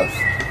Duukav?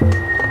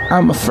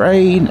 I'm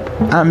afraid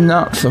I'm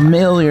not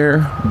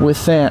familiar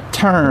with that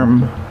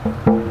term.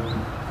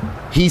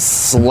 He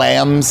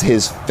slams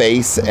his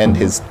face and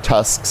his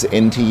tusks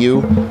into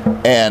you,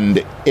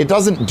 and it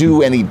doesn't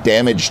do any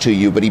damage to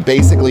you, but he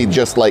basically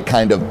just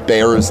kind of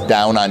bears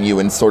down on you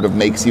and sort of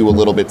makes you a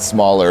little bit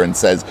smaller and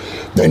says,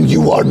 Then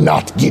you are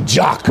not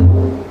Gijak.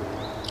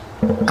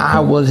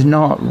 I was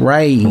not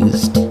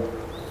raised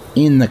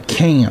in the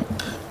camp,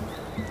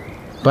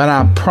 but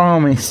I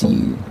promise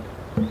you,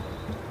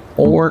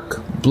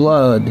 orc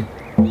blood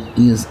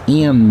is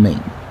in me.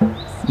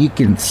 You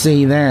can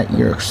see that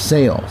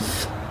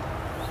yourself.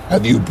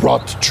 Have you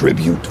brought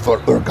tribute for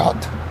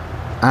Urgot?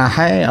 I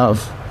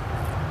have,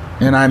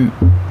 and I'm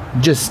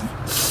just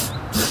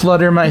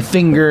flutter my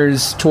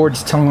fingers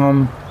towards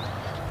Tom,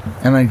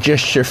 and I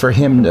gesture for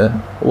him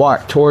to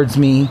walk towards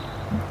me.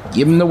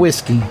 Give him the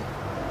whiskey.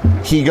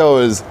 He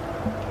goes,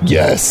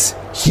 Yes,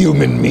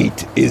 human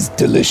meat is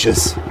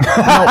delicious.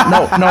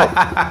 No,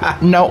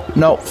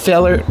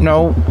 feller,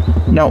 no,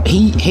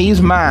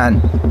 he's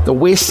mine. The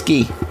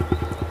whiskey.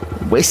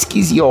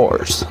 Whiskey's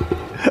yours.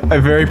 I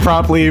very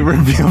promptly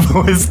reveal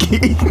the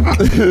whiskey.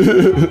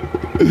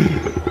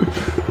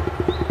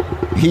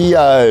 He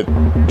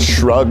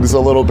shrugs a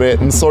little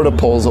bit and sort of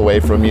pulls away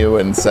from you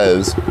and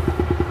says,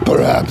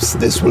 Perhaps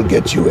this will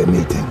get you a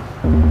meeting.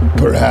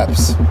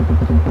 Perhaps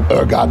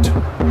Urgot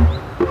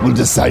will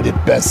decide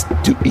it best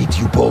to eat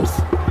you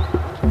both.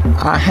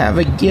 I have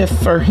a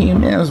gift for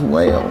him as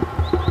well.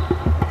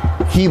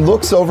 He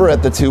looks over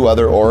at the two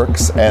other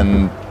orcs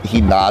and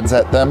he nods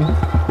at them,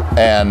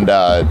 and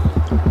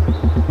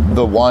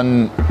the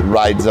one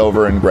rides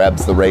over and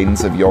grabs the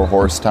reins of your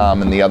horse,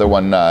 Tom, and the other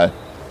one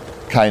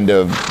kind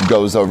of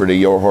goes over to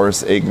your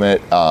horse,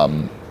 Igmit,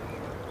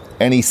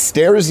 and he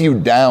stares you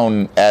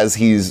down as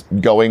he's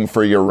going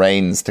for your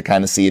reins to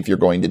kind of see if you're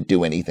going to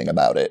do anything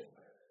about it.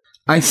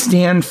 I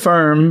stand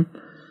firm,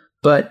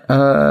 but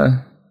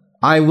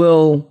I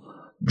will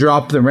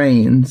drop the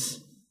reins.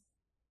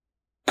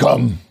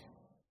 Come.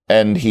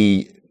 And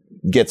he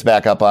gets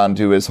back up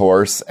onto his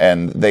horse,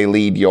 and they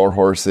lead your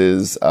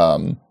horses,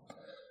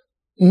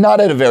 not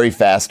at a very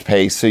fast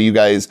pace, so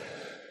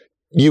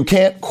you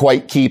can't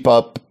quite keep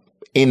up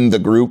in the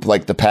group,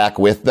 like the pack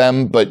with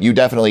them, but you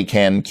definitely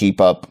can keep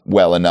up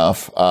well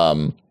enough.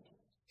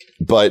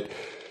 But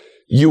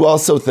You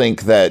also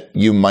think that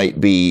you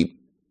might be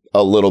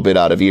a little bit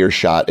out of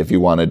earshot if you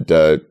wanted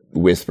to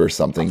whisper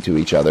something to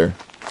each other.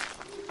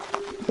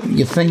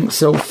 You think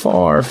so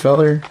far,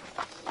 feller?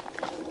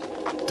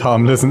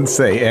 Tom doesn't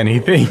say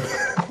anything.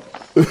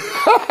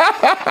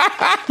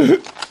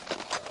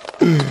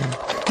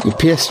 You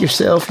pissed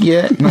yourself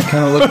yet? And I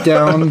kind of look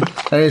down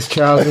at his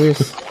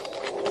trousers.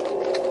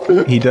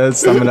 He does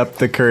summon up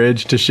the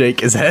courage to shake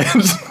his head.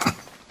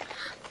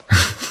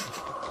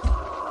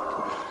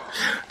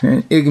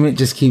 And Igmit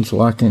just keeps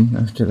walking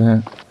after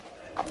that.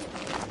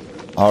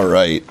 All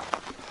right.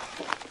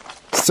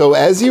 So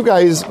as you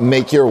guys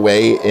make your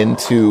way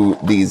into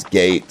these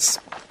gates,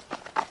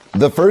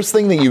 the first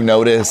thing that you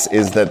notice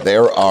is that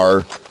there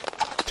are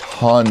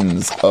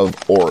tons of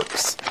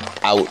orcs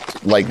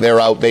out. Like, they're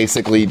out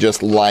basically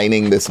just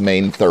lining this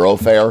main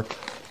thoroughfare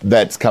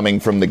that's coming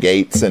from the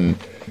gates. And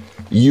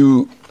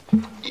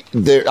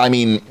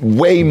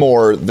way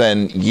more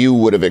than you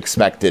would have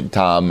expected,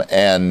 Tom.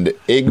 And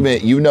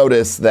Igmit, you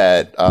notice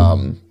that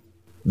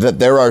that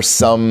there are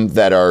some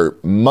that are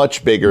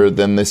much bigger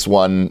than this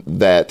one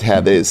that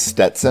had his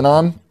Stetson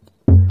on.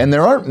 And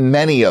there aren't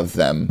many of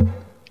them,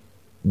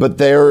 but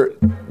they're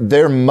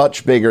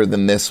much bigger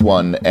than this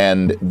one,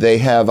 and they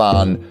have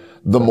on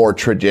the more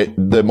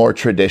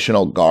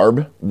traditional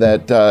garb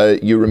that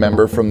you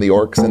remember from the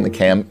orcs in the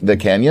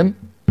canyon.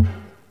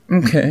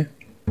 Okay.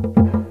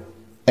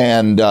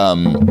 And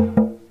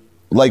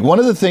like, one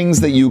of the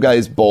things that you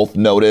guys both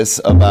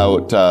notice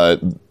about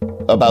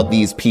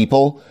these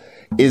people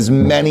is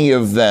many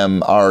of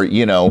them are,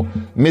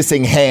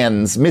 missing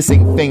hands,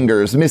 missing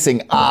fingers,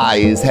 missing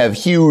eyes, have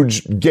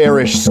huge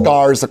garish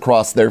scars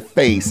across their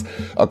face,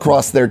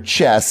 across their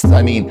chest.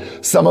 I mean,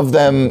 some of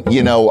them,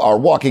 are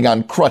walking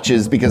on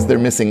crutches because they're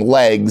missing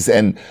legs.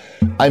 And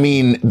I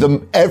mean,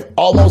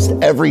 almost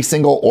every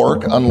single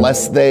orc,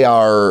 unless they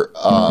are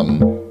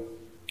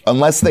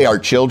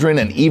children,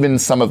 and even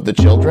some of the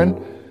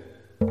children,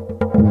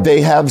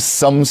 they have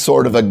some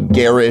sort of a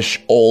garish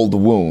old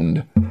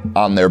wound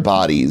on their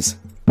bodies.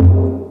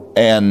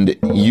 And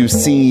you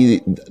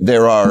see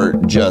there are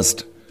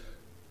just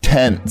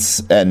tents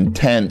and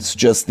tents,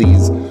 just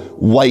these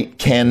white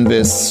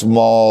canvas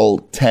small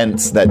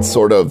tents that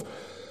sort of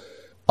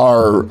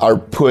are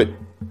put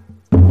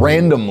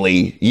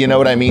randomly, you know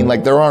what I mean?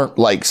 Like, there aren't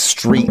like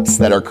streets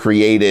that are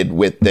created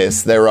with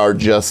this. There are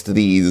just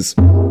these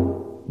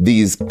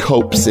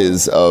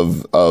copses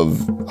of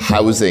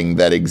housing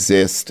that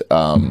exist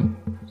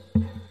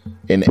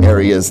in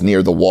areas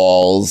near the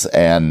walls.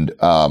 And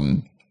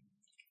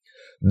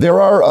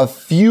there are a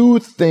few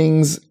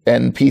things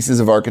and pieces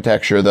of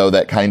architecture, though,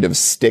 that kind of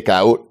stick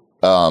out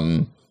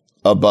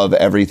above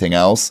everything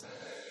else.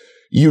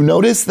 You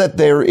notice that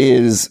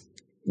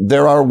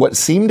there are what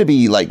seem to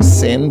be like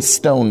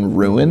sandstone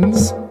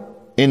ruins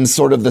in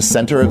sort of the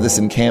center of this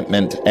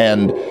encampment.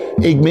 And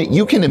Igmit,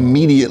 you can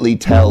immediately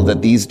tell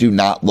that these do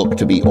not look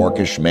to be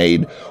orcish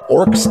made.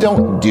 Orcs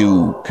don't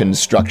do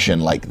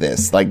construction like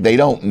this. Like, they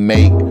don't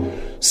make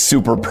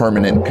super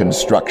permanent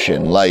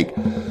construction. Like,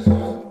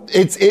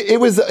 it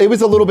was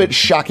a little bit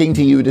shocking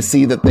to you to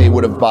see that they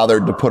would have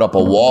bothered to put up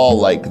a wall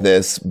like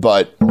this,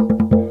 but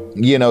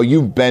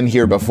you've been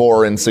here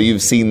before, and so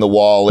you've seen the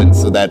wall, and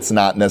so that's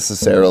not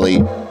necessarily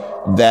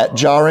that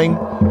jarring.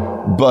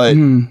 But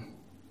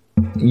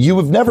you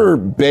have never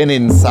been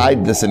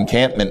inside this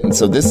encampment, and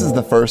so this is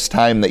the first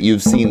time that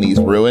you've seen these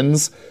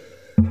ruins,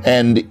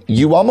 and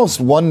you almost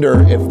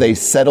wonder if they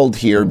settled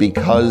here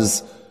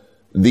because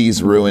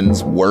these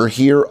ruins were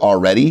here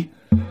already.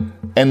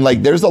 And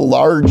like, there's a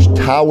large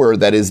tower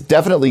that is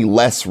definitely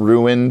less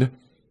ruined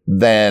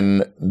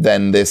than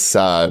this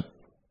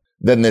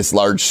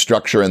large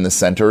structure in the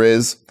center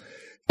is.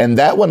 And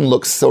that one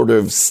looks sort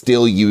of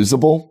still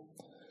usable.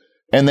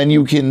 And then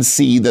you can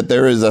see that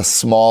there is a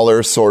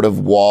smaller sort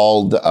of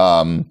walled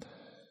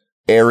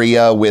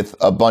area with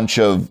a bunch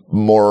of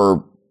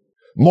more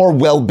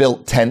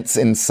well-built tents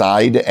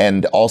inside,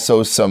 and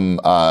also some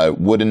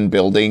wooden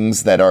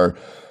buildings that are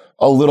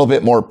a little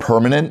bit more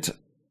permanent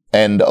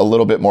and a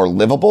little bit more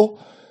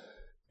livable.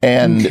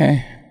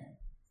 And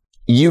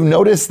you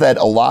notice that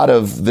a lot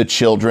of the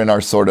children are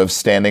sort of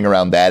standing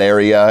around that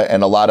area,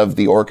 and a lot of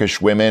the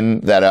orcish women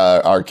that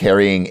are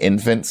carrying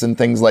infants and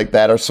things like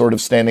that are sort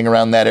of standing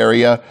around that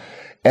area.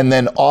 And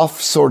then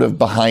off sort of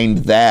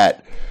behind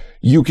that,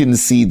 you can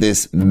see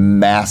this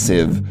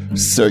massive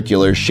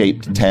circular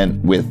shaped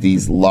tent with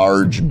these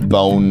large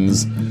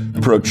bones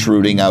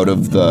protruding out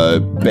of the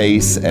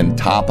base and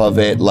top of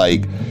it.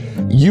 Like,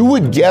 you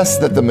would guess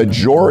that the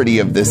majority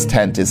of this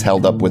tent is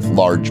held up with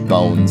large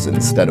bones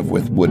instead of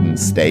with wooden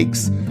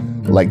stakes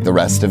like the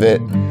rest of it.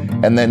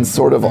 And then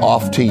sort of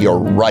off to your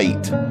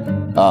right,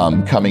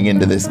 coming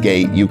into this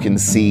gate, you can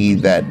see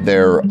that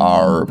there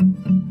are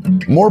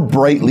more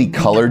brightly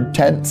colored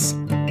tents,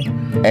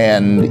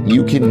 and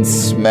you can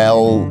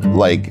smell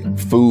like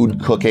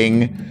food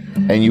cooking,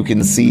 and you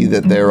can see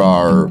that there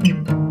are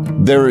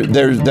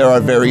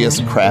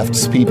various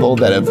craftspeople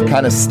that have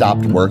kind of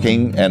stopped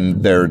working,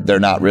 and they're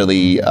not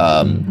really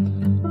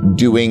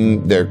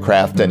doing their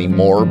craft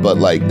anymore, but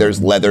like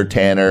there's leather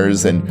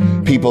tanners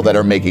and people that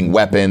are making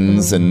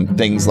weapons and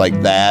things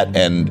like that,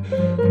 and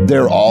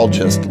they're all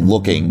just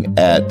looking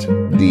at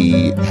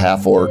the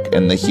half-orc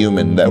and the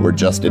human that were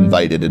just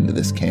invited into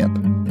this camp.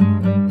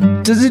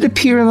 Does it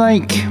appear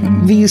like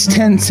these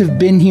tents have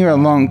been here a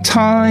long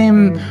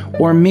time,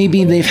 or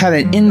maybe they've had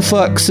an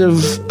influx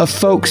of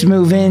folks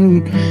move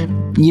in,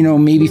 you know,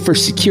 maybe for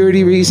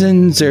security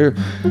reasons, or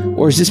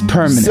is this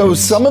permanent? So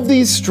some of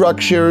these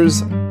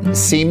structures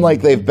seem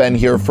like they've been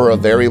here for a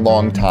very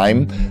long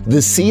time.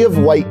 The Sea of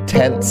White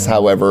tents,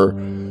 however,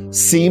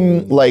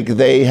 seem like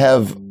they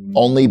have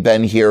only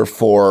been here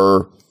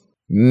for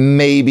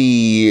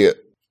maybe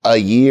a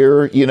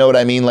year. You know what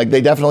I mean? Like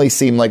they definitely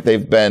seem like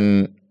they've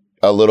been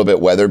a little bit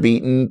weather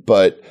beaten,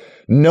 but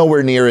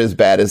nowhere near as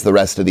bad as the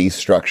rest of these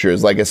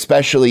structures. Like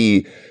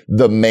especially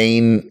the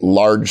main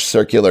large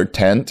circular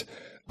tent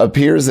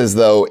appears as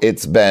though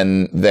it's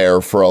been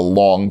there for a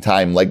long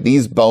time. Like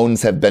these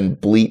bones have been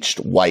bleached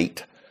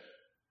white.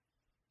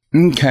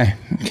 Okay.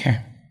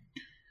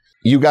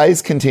 You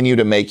guys continue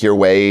to make your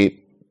way,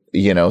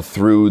 you know,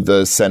 through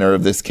the center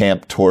of this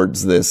camp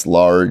towards this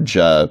large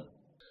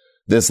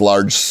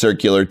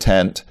circular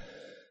tent,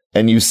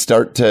 and you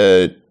start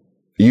to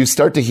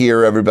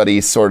hear everybody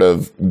sort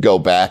of go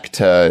back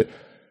to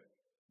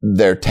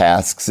their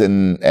tasks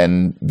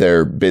and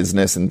their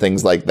business and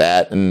things like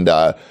that. And,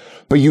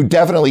 but you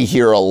definitely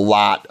hear a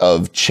lot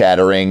of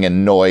chattering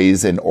and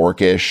noise and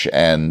orcish,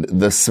 and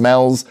the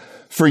smells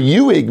for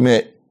you,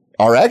 Igmit,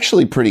 are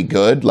actually pretty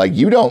good. Like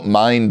you don't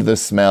mind the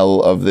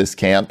smell of this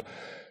camp.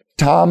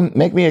 Tom,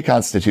 make me a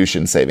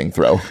Constitution saving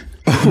throw.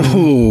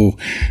 Ooh.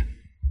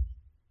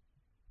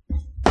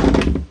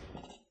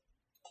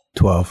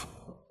 12.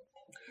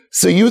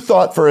 So you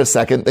thought for a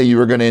second that you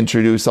were going to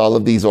introduce all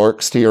of these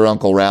orcs to your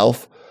Uncle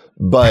Ralph,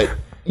 but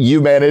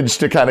you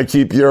managed to kind of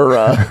keep your,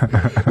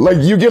 like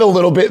you get a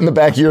little bit in the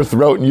back of your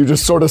throat and you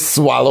just sort of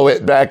swallow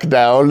it back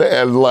down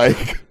and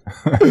like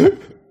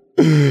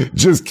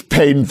just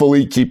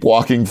painfully keep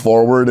walking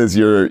forward as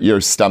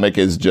your stomach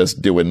is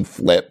just doing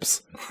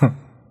flips.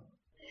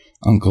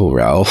 Uncle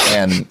Ralph.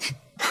 And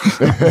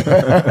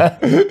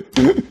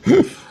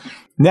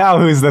now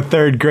who's the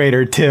third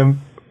grader,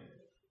 Tim?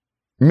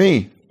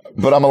 Me.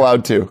 But I'm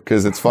allowed to,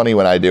 because it's funny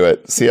when I do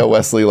it. See how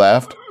Wesley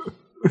laughed?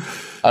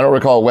 I don't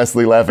recall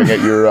Wesley laughing at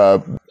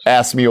your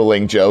ass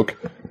muling joke.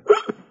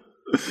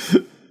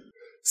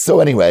 So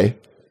anyway,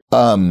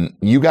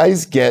 you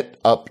guys get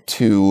up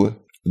to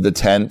the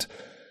tent,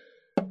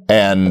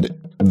 and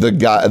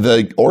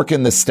the orc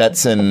in the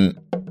Stetson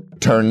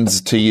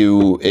turns to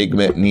you,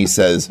 Igmit, and he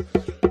says,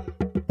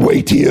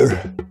 "Wait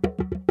here.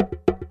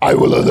 I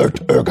will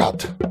alert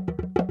Urgot."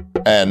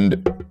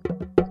 And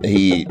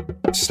he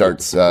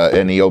starts,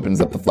 and he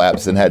opens up the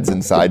flaps and heads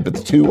inside. But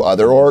the two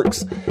other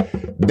orcs,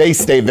 they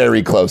stay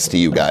very close to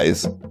you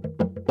guys.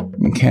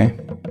 Okay.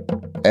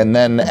 And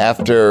then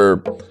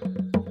after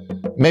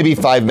maybe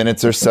 5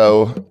 minutes or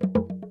so,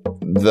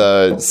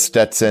 the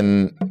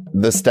Stetsoned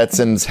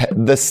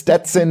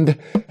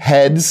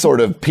head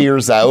sort of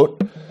peers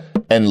out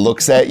and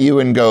looks at you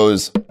and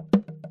goes,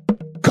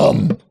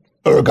 "Come,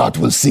 Urgot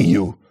will see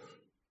you."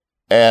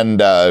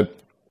 And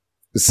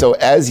so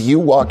as you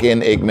walk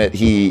in, Igmit,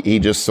 he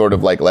just sort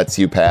of like lets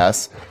you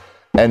pass.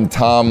 And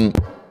Tom,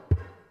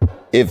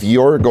 if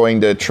you're going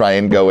to try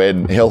and go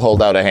in, he'll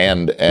hold out a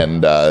hand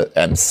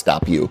and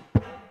stop you.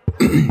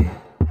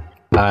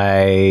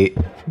 I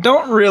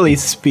don't really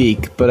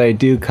speak, but I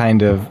do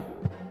kind of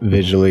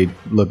visually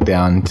look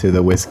down to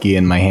the whiskey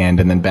in my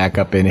hand and then back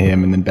up into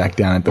him and then back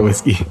down at the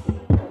whiskey.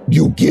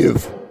 "You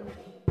give.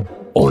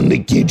 Only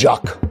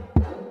Gijak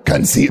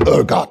can see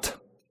Urgot."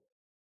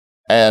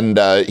 And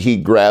he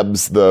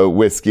grabs the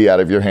whiskey out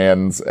of your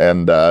hands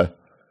and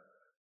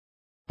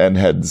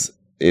heads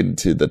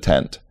into the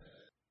tent.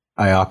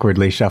 I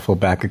awkwardly shuffle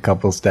back a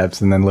couple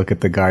steps and then look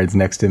at the guards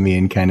next to me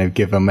and kind of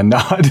give them a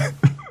nod.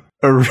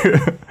 a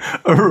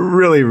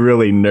really,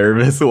 really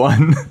nervous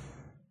one.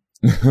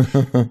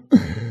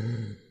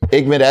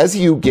 Igmit, as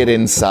you get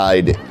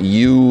inside,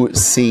 you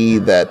see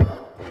that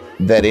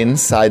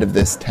inside of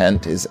this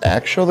tent is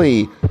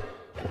actually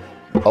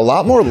a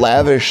lot more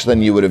lavish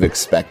than you would have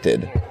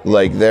expected.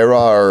 Like there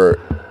are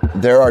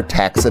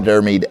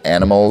taxidermied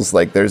animals.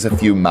 Like there's a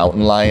few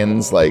mountain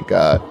lions, like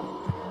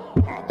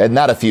and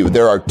not a few.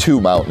 There are 2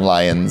 mountain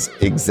lions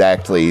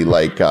exactly,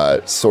 like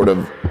sort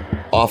of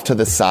off to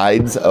the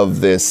sides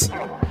of this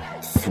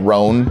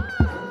throne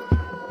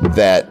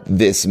that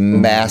this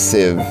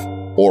massive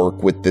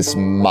orc with this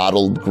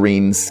mottled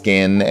green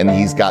skin, and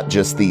he's got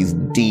just these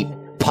deep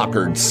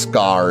puckered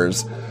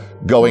scars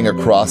going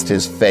across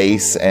his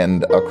face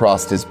and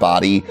across his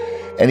body.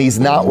 And he's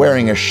not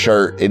wearing a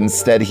shirt.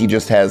 Instead, he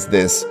just has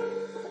this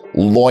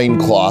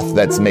loincloth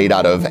that's made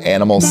out of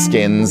animal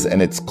skins,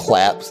 and it's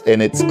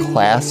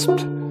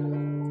clasped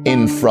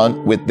in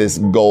front with this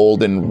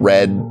gold and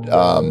red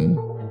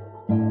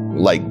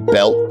like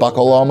belt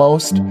buckle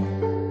almost.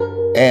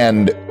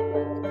 And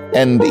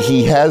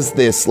he has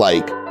this,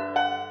 like,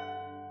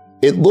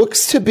 it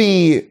looks to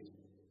be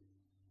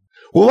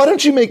Well, why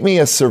don't you make me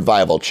a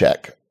survival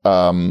check?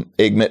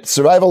 Igmit,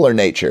 survival or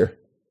nature?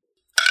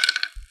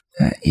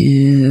 That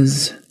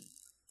is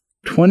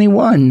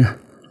 21.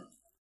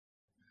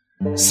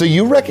 So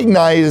you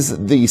recognize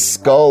the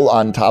skull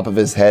on top of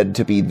his head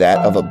to be that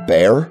of a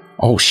bear?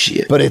 Oh,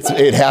 shit. But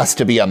it has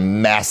to be a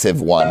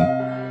massive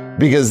one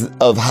because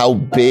of how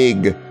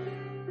big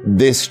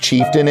this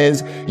chieftain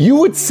is. You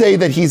would say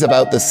that he's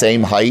about the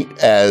same height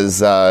as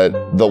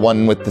the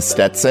one with the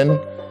Stetson,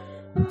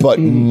 but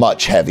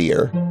much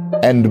heavier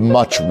and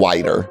much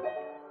wider.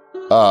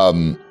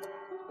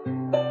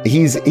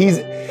 He's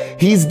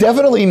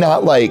definitely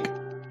not like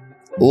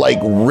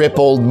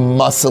rippled,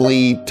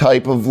 muscly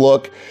type of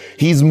look.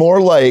 He's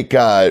more like,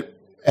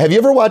 have you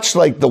ever watched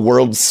like the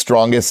World's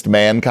Strongest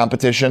Man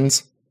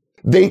competitions?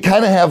 They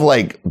kind of have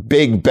like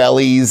big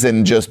bellies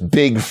and just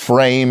big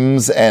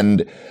frames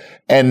and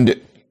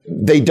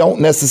they're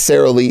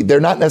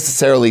not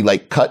necessarily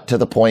like cut to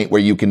the point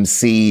where you can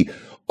see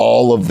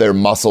all of their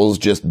muscles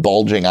just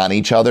bulging on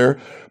each other,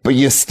 but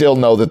you still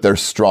know that they're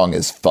strong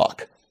as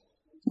fuck.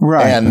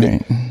 Right.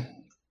 And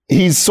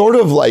he's sort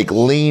of like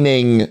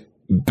leaning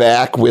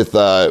back with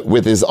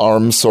his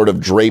arms sort of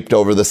draped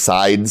over the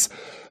sides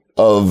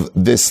of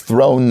this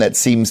throne that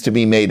seems to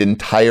be made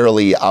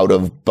entirely out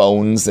of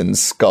bones and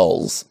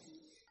skulls.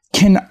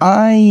 Can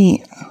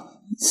I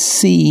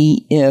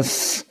see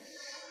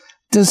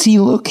does he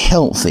look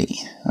healthy?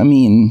 I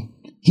mean,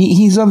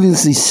 he's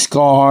obviously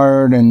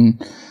scarred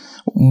and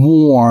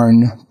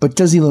worn, but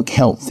does he look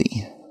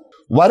healthy?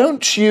 Why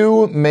don't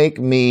you make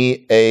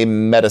me a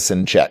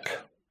medicine check?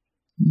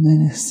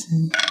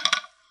 Medicine.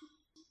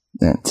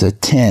 That's a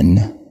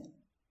 10.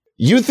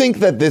 You think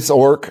that this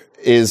orc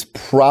is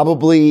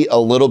probably a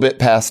little bit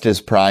past his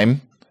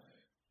prime,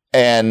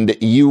 and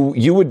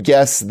you would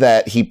guess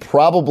that he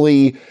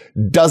probably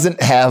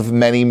doesn't have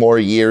many more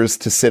years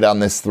to sit on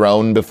this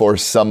throne before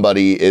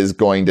somebody is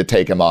going to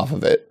take him off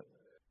of it.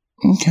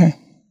 Okay.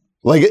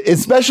 Like,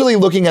 especially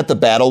looking at the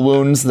battle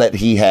wounds that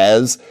he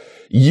has,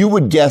 you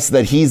would guess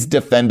that he's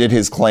defended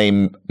his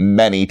claim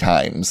many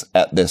times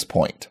at this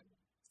point.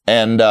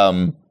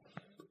 And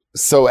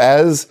so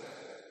as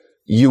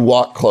you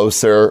walk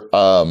closer,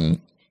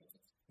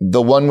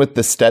 the one with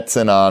the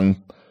Stetson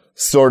on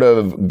sort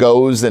of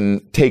goes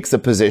and takes a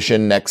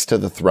position next to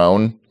the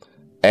throne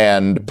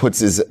and puts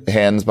his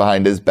hands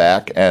behind his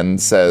back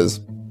and says,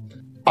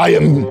 I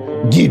am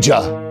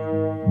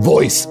Gija,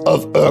 voice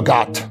of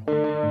Urgot.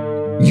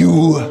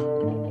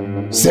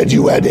 You said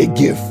you had a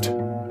gift.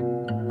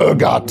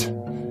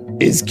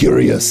 Urgot is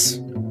curious.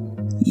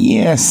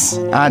 Yes,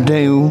 I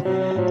do.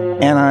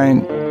 And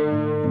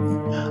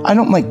I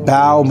don't like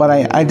bow, but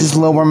I just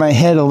lower my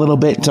head a little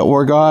bit to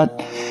Urgot.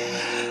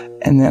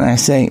 And then I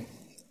say,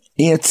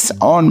 it's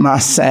on my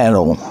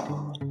saddle.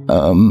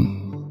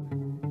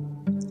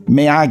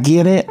 May I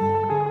get it?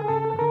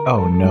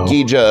 Oh no.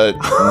 Gija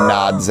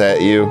nods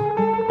at you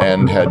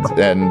and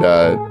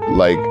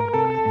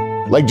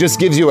like just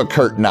gives you a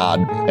curt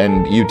nod,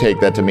 and you take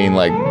that to mean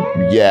like,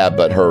 yeah,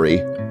 but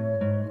hurry.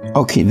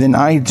 Okay, then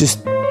I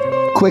just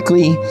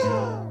quickly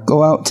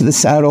go out to the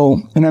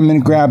saddle and I'm going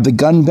to grab the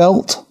gun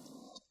belt,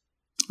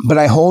 but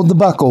I hold the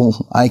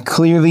buckle. I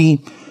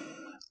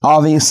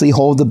obviously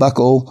hold the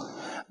buckle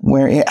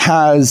where it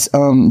has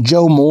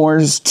Joe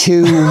Moore's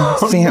 2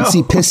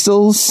 fancy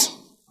pistols.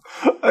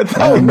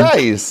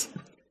 Nice.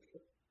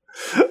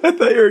 I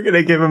thought you were going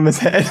to give him his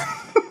head.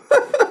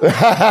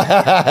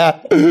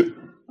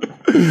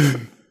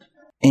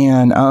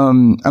 And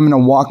I'm going to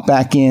walk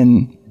back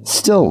in,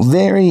 still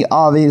very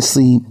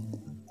obviously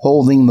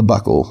holding the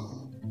buckle.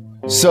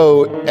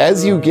 So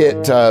as you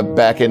get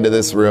back into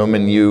this room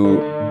and you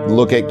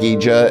look at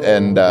Gija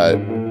and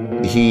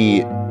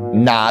he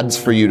nods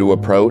for you to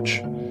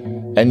approach,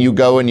 and you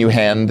go and you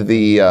hand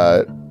the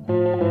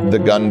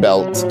gun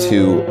belt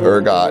to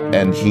Urgot,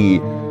 and he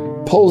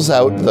pulls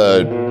out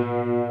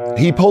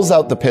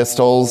the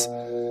pistols,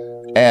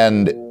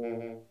 and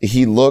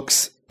he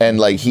looks and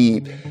like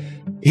he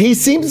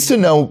seems to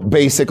know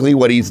basically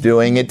what he's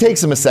doing. It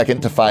takes him a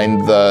second to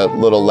find the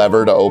little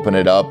lever to open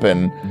it up,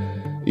 and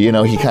you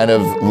know, he kind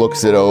of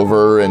looks it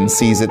over and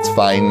sees its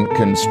fine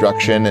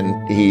construction,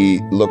 and he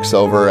looks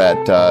over at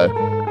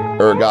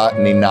Urgot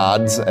and he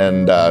nods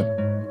and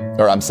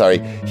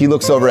he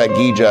looks over at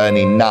Gija and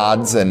he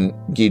nods, and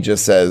Gija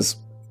says,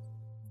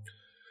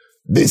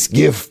 This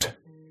gift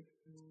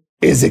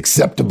is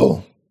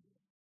acceptable.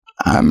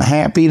 I'm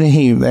happy to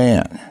hear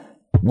that.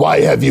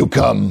 Why have you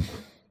come?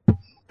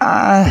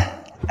 I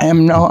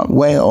am not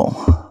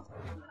well.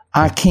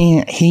 I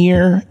can't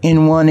hear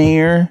in one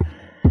ear,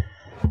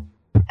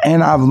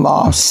 and I've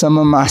lost some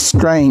of my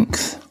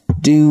strength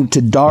due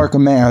to dark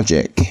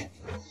magic.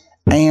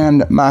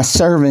 And my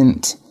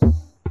servant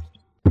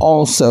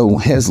also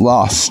has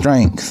lost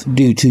strength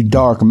due to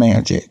dark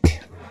magic.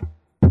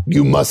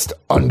 You must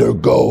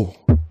undergo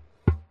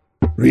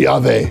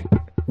Riave,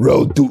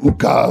 road to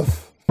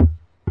Ukav.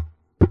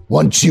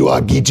 Once you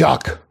are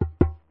Gijak,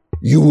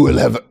 you will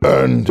have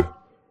earned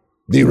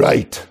the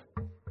right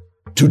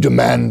to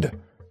demand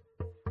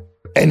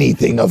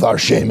anything of our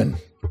shaman.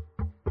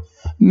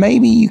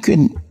 maybe you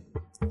could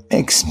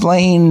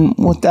explain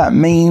what that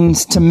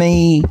means to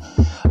me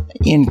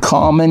in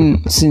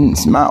common,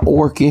 since my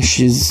Orcish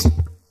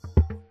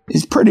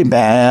is pretty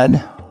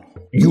bad.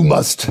 You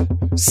must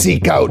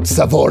seek out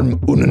Savorn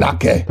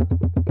Ununake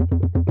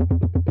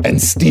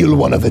and steal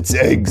one of its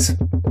eggs.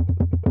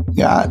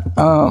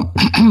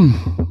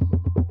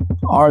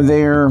 Are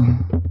there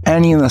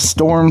any of the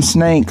storm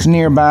snakes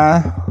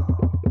nearby?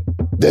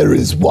 There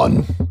is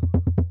one.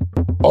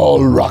 All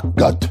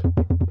Rockgut,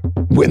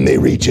 when they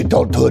reach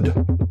adulthood,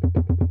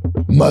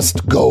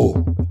 must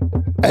go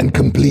and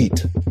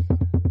complete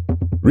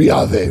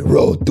Riave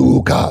Ro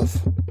Duukav.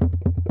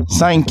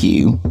 Thank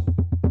you.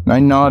 I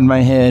nod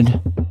my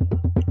head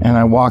and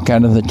I walk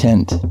out of the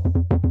tent.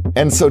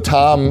 And so,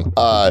 Tom,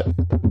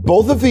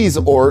 both of these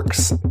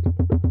orcs,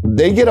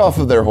 they get off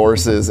of their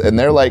horses and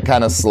they're like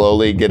kind of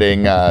slowly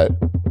getting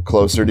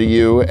closer to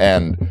you,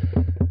 and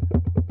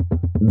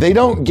they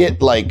don't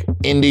get like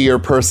into your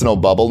personal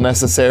bubble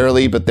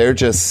necessarily, but they're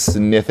just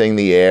sniffing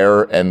the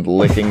air and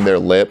licking their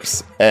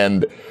lips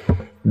and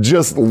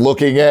just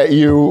looking at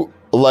you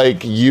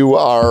like you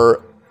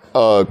are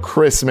a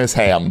Christmas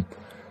ham.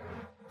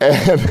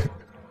 And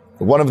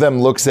one of them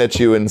looks at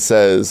you and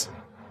says,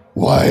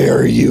 "Why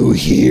are you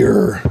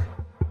here?"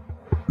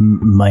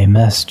 My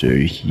master,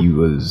 he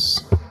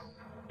was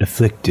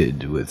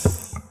afflicted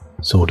with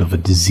sort of a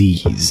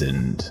disease,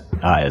 and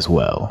I as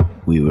well.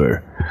 We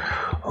were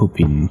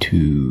hoping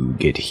to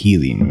get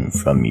healing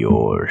from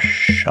your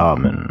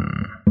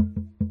shaman.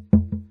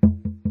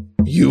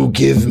 You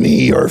give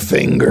me your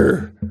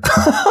finger.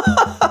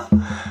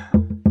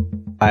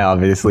 I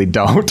obviously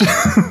don't.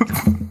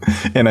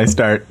 And I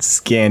start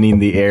scanning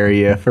the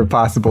area for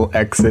possible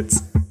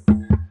exits.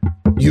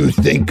 You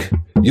think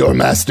your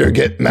master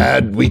get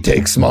mad we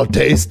take small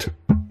taste?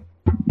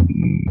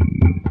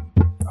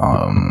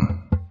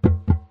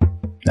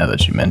 Now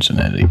that you mention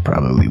it, he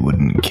probably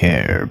wouldn't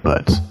care,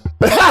 but...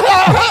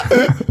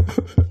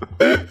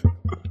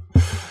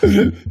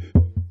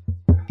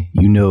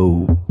 You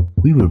know,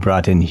 we were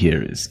brought in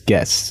here as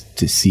guests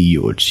to see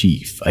your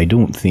chief. I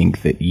don't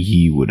think that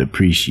he would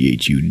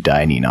appreciate you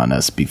dining on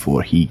us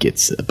before he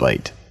gets a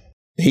bite.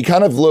 He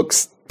kind of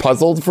looks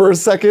puzzled for a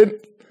second,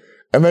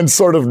 and then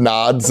sort of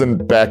nods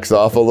and backs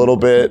off a little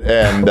bit.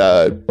 And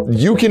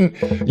you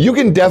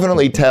can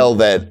definitely tell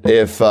that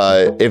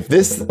if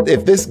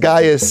this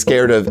guy is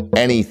scared of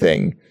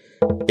anything,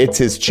 it's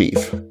his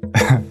chief.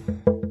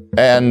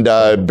 And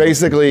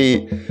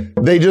basically,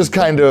 they just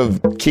kind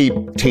of keep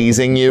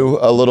teasing you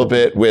a little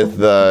bit with,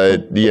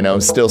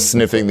 still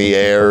sniffing the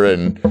air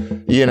and,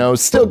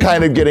 still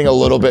kind of getting a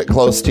little bit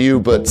close to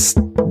you, but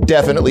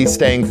definitely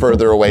staying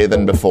further away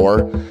than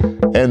before.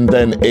 And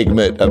then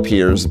Igmit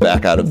appears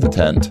back out of the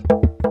tent.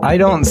 I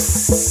don't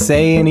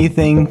say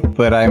anything,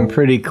 but I'm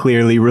pretty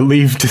clearly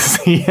relieved to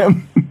see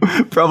him.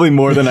 Probably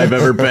more than I've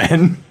ever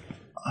been.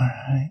 All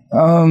right.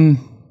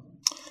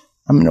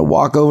 I'm going to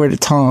walk over to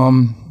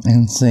Tom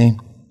and say,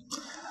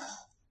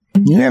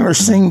 "You ever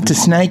seen to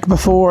snake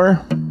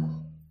before?"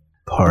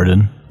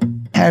 Pardon?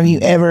 Have you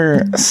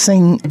ever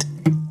seen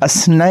a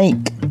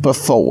snake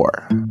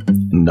before?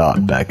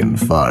 Not back in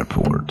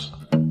Farport.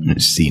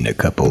 I've seen a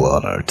couple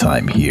on our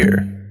time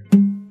here.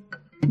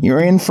 You're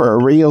in for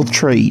a real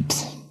treat.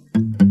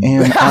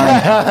 And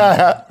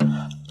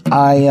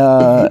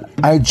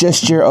I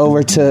gesture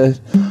over to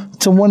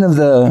one of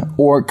the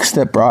orcs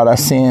that brought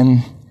us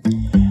in.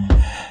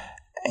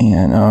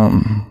 And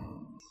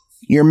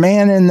your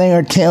man in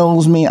there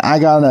tells me I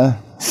gotta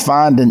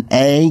find an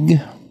egg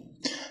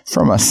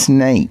from a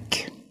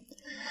snake.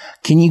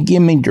 Can you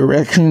give me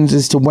directions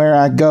as to where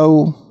I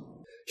go?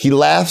 He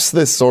laughs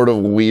this sort of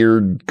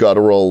weird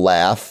guttural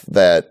laugh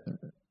that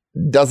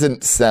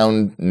doesn't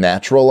sound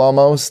natural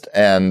almost.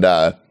 And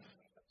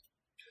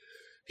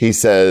he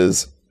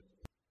says,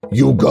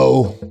 "You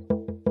go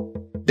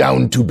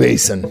down to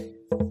basin.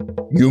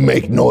 You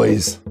make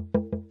noise.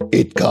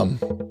 It come."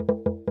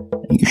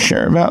 You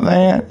sure about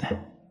that?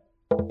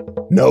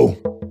 No.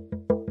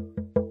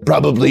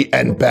 Probably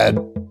and bad.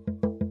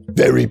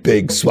 Very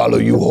big, swallow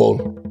you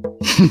whole.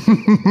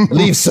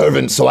 Leave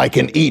servant so I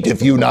can eat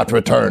if you not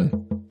return.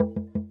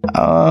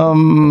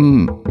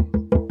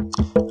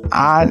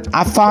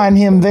 I find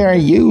him very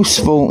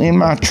useful in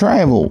my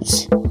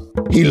travels.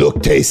 He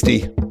look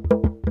tasty.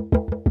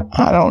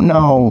 I don't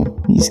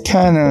know. He's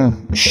kind of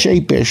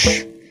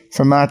sheepish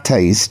for my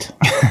taste.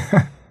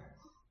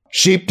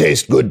 Sheep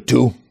taste good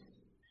too.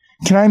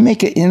 Can I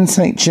make an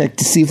insight check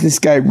to see if this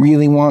guy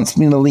really wants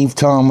me to leave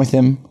Tom with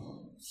him?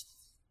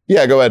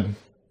 Yeah, go ahead.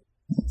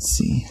 Let's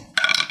see.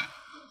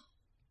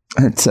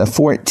 It's a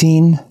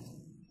 14.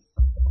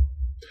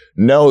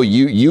 No,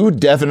 you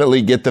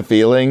definitely get the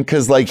feeling,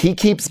 because like he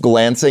keeps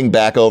glancing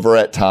back over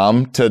at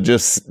Tom to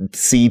just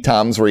see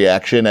Tom's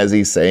reaction as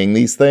he's saying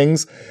these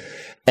things.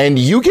 And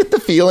you get the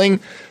feeling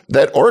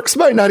that orcs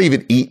might not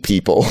even eat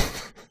people.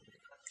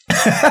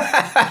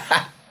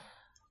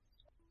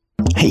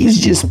 He's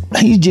just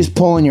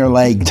pulling your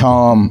leg,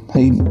 Tom.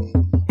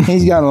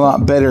 He's got a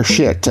lot better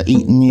shit to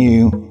eat than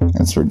you.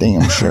 That's for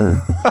damn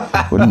sure.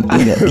 Wouldn't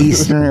eat an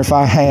Easterner if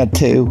I had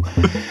to.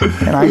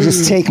 And I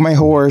just take my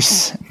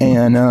horse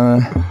and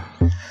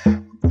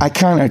I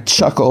kind of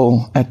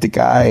chuckle at the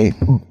guy.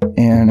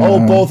 And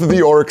both of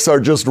the orcs are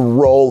just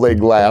rolling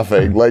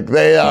laughing. Like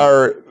they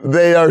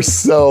are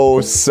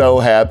so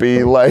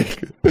happy.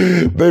 Like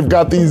they've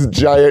got these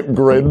giant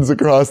grins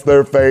across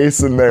their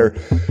face, and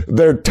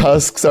their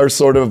tusks are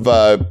sort of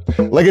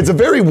like, it's a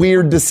very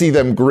weird to see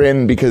them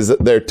grin because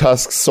their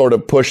tusks sort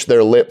of push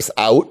their lips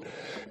out,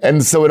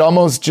 and so it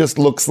almost just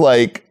looks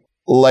like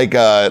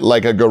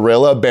a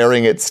gorilla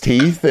baring its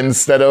teeth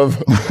instead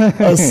of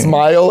a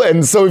smile.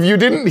 And so if you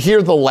didn't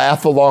hear the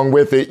laugh along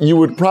with it, you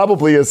would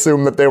probably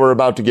assume that they were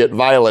about to get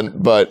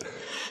violent, but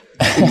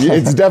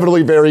it's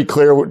definitely very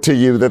clear to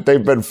you that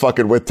they've been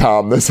fucking with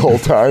Tom this whole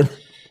time.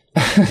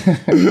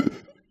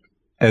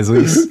 As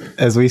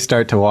we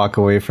start to walk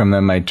away from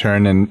them, I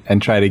turn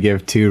and try to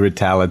give 2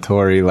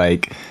 retaliatory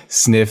like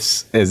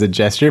sniffs as a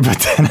gesture, but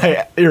then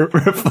I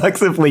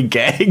reflexively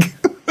gag.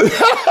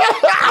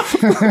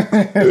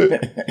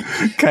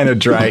 Kind of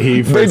dry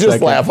heave. They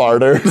just laugh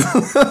harder.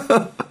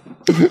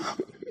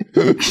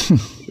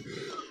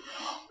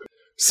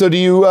 So do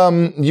you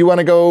want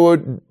to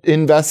go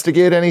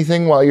investigate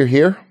anything while you're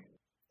here?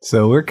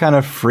 So we're kind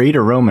of free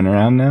to roaming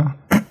around now.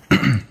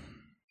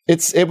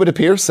 It would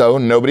appear so.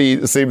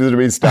 Nobody seems to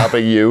be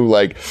stopping you.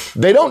 Like,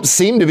 they don't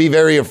seem to be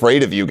very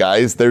afraid of you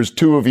guys. There's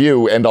 2 of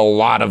you and a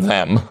lot of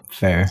them.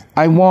 Fair.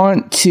 I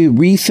want to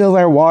refill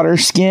our water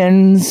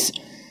skins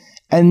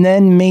and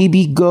then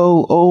maybe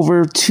go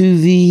over to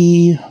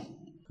the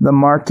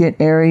market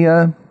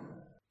area.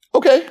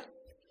 Okay.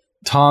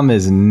 Tom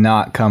is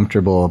not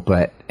comfortable,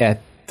 but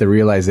at the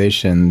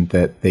realization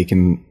that they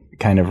can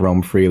kind of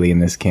roam freely in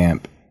this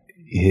camp,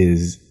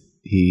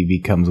 he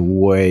becomes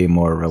way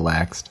more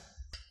relaxed.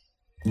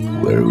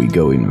 Where are we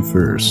going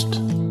first?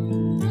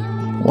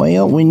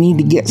 Well, we need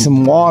to get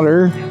some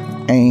water,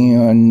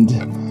 and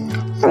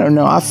I don't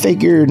know, I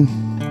figured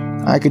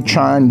I could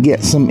try and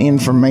get some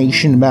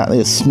information about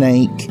this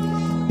snake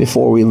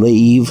before we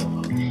leave.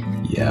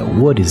 Yeah,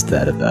 what is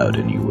that about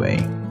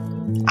anyway?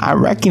 I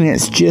reckon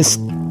it's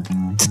just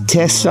to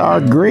test our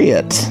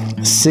grit,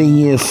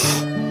 see if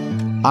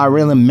I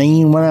really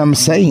mean what I'm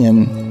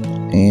saying,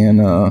 and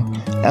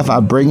if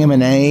I bring him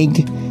an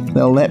egg,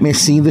 they'll let me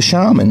see the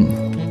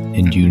shaman.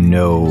 And you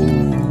know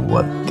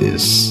what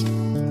this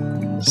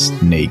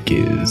snake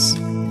is?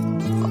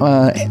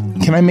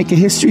 Can I make a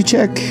history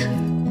check?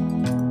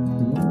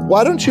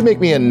 Why don't you make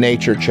me a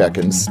nature check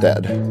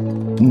instead?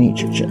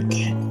 Nature check.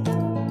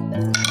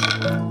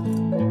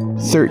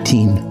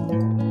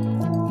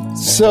 13.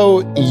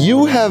 So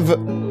you have...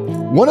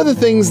 One of the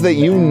things that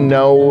you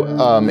know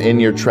in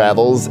your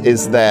travels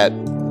is that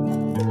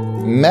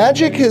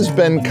magic has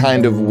been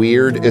kind of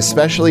weird,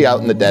 especially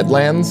out in the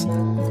Deadlands.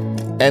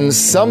 And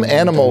some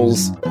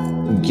animals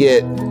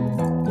get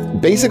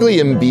basically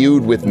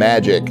imbued with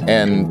magic,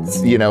 and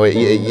you know it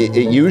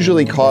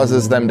usually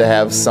causes them to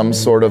have some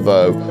sort of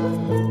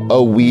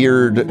a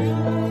weird,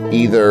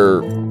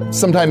 either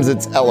sometimes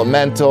it's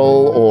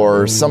elemental,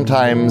 or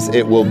sometimes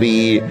it will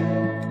be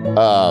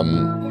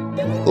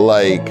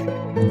like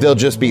they'll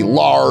just be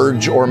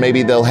large, or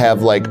maybe they'll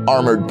have like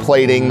armored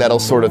plating that'll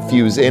sort of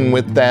fuse in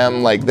with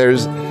them. Like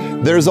there's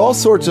all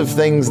sorts of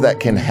things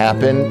that can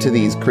happen to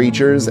these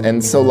creatures,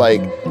 and so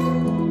like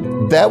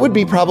that would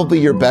be probably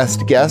your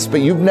best guess,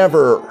 but you've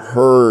never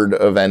heard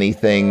of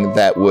anything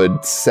that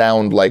would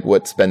sound like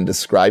what's been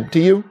described to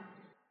you.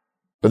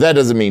 But that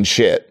doesn't mean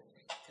shit.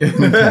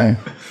 Okay.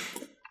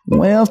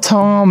 Well,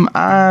 Tom,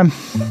 I'm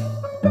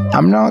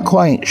not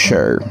quite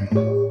sure,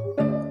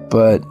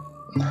 but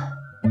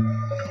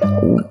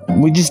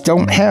we just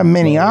don't have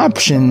many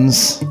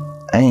options,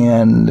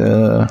 and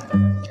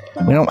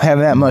we don't have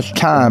that much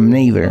time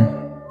neither.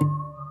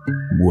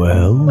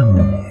 Well,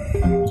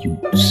 you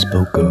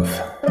spoke of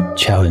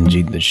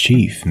challenging the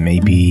chief.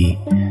 Maybe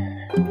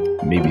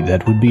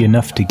that would be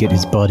enough to get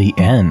his body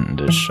and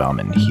a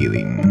shaman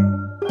healing.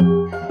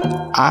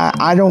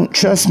 I don't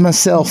trust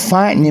myself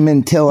fighting him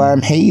until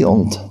I'm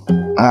healed.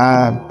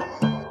 I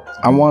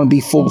want to be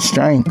full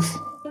strength.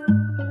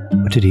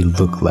 What did he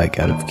look like,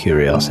 out of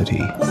curiosity?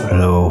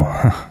 Hello,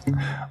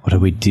 what are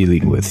we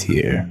dealing with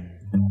here?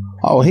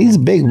 Oh, he's a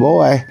big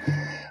boy.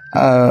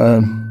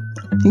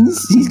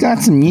 He's got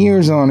some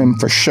years on him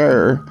for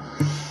sure.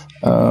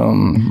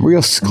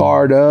 Real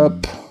scarred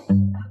up,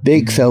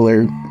 big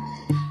feller.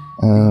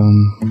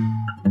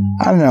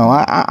 I don't know.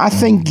 I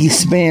think he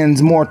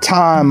spends more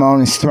time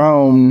on his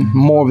throne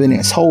more than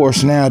his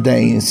horse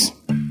nowadays.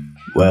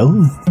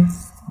 Well,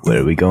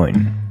 where are we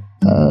going?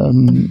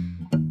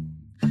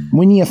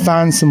 We need to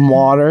find some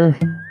water,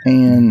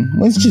 and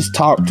let's just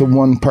talk to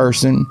one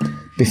person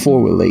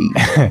before we leave.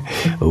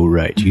 Oh,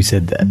 right. You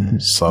said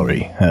that.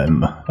 Sorry.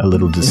 I'm a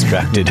little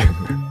distracted.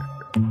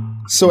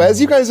 So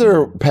as you guys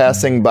are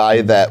passing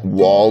by that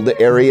walled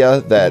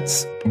area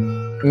that's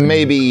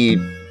maybe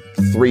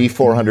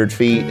 300-400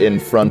 feet in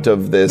front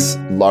of this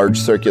large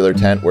circular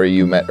tent where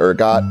you met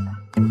Urgot,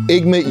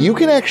 Igmit, you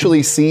can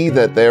actually see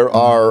that there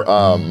are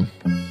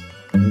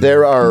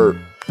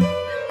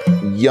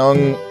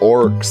young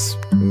orcs,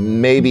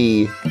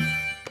 maybe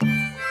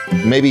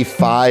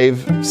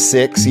 5,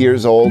 6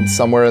 years old,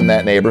 somewhere in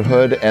that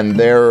neighborhood, and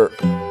they're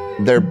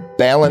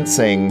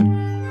balancing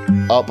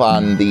up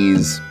on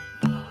these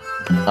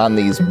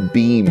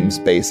beams,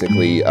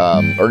 basically,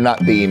 or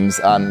not beams,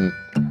 on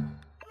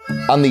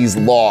these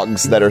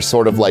logs that are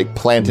sort of like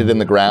planted in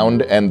the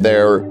ground, and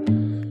they're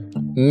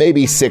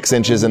maybe 6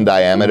 inches in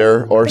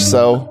diameter or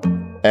so,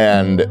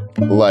 and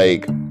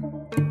like,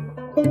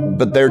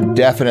 but they're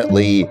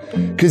definitely,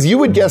 because you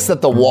would guess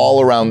that the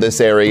wall around this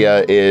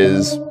area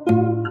is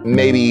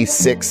maybe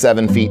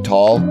 6-7 feet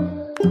tall,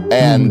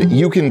 and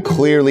you can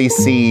clearly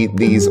see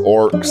these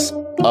orcs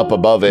up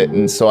above it,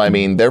 and so I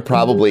mean they're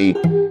probably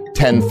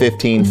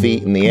 10-15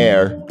 feet in the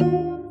air.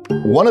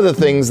 One of the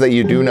things that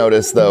you do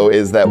notice, though,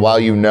 is that while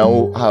you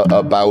know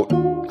about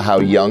how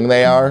young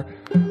they are,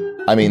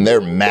 I mean they're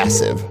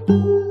massive.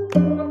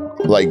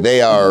 Like,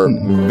 they are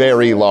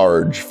very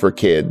large for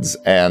kids,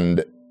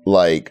 and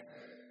like,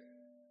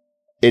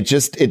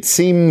 it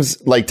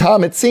seems like,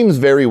 Tom, it seems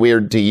very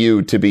weird to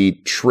you to be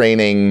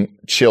training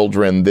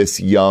children this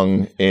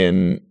young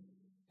in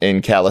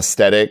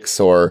calisthenics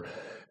or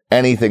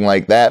anything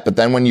like that. But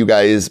then when you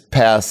guys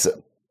pass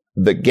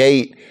the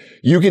gate,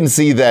 you can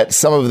see that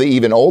some of the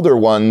even older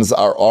ones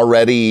are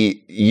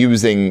already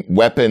using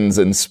weapons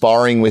and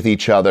sparring with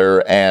each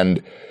other,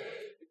 and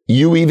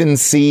you even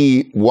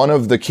see one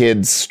of the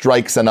kids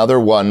strikes another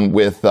one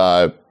with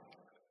a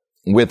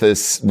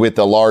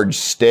large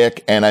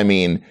stick, and I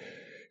mean,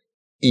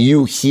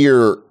 you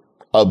hear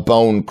a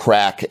bone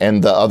crack,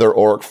 and the other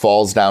orc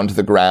falls down to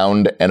the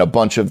ground, and a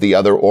bunch of the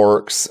other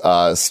orcs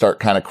start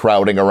kind of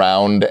crowding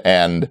around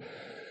and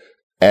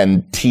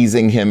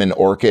teasing him in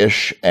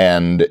Orcish,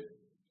 and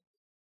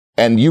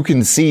you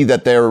can see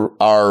that there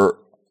are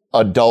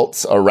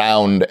adults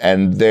around,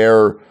 and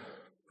they're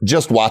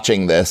just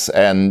watching this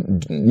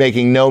and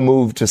making no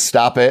move to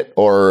stop it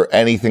or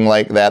anything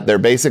like that. They're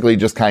basically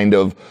just kind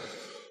of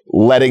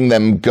letting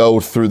them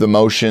go through the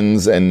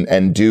motions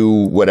and do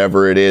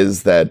whatever it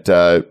is that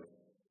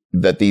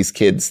these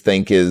kids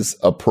think is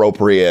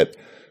appropriate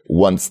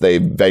once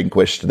they've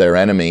vanquished their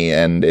enemy.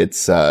 And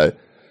it's, for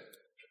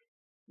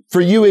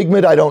you,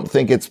 Igmit, I don't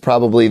think it's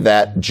probably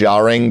that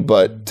jarring,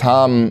 but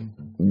Tom,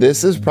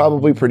 this is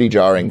probably pretty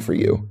jarring for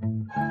you.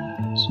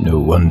 It's no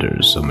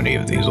wonder so many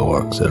of these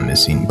orcs are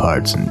missing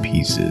parts and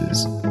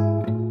pieces.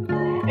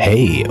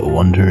 Hey, I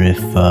wonder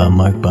if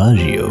Mark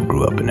Baggio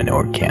grew up in an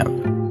orc camp.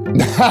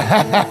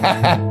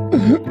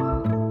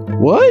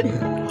 What?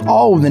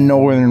 Oh, the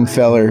northern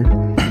feller.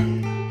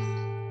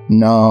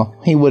 No,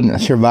 he wouldn't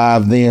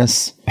survive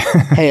this.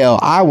 Hell,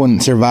 I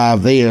wouldn't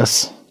survive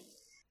this.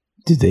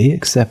 Did they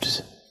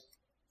accept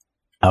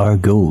our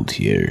gold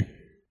here?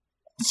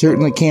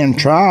 Certainly can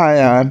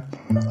try.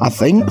 I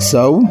think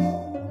so.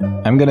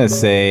 I'm gonna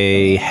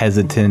say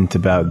hesitant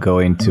about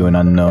going to an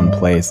unknown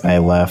place. I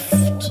left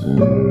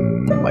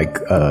like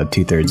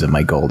 2/3 of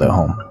my gold at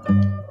home.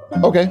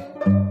 Okay.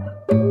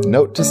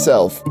 Note to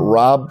self,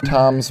 rob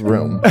Tom's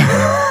room.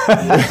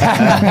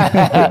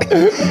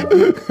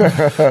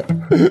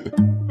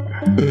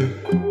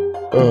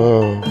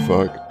 Oh,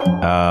 fuck.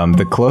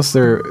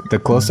 The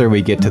closer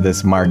we get to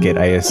this market,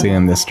 I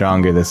assume the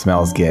stronger the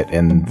smells get,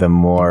 and the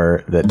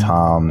more that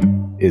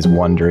Tom is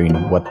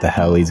wondering what the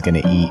hell he's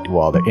gonna eat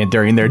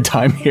during their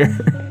time here.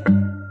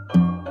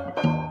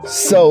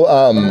 So,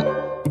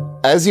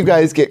 as you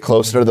guys get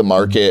closer to the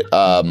market,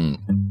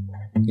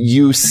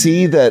 you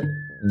see that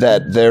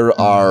there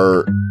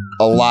are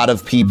a lot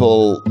of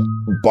people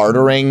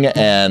bartering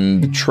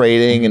and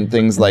trading and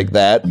things like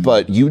that,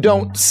 but you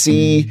don't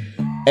see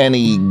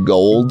any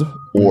gold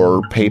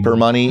or paper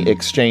money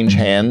exchange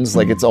hands.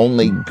 Like, it's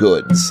only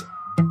goods.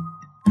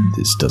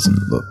 This doesn't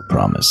look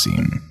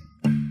promising.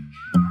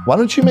 Why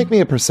don't you make me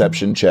a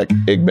perception check,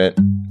 Igmit?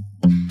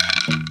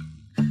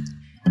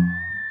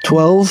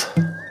 12.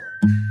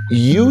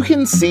 You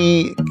can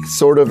see,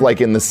 sort of like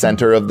in the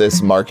center of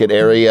this market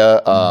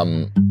area,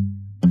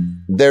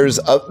 there's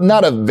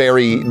not a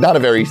very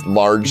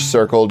large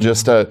circle,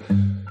 just a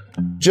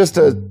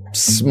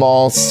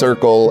small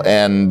circle,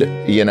 and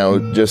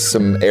just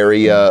some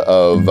area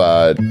of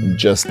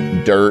just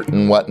dirt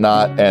and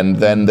whatnot, and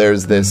then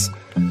there's this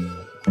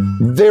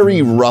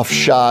very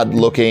roughshod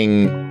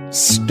looking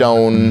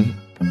stone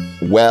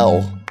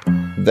well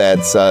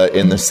that's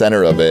in the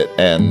center of it,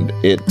 and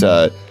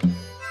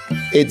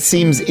it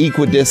seems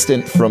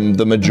equidistant from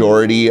the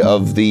majority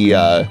of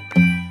the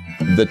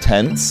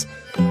tents.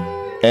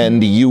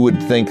 And you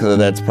would think that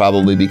that's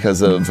probably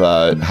because of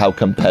how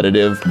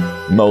competitive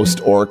most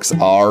orcs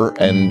are.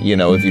 And,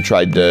 if you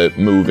tried to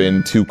move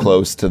in too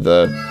close to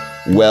the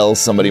well,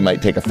 somebody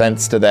might take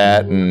offense to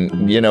that.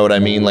 And you know what I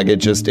mean? Like,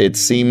 it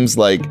seems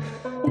like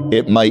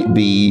it might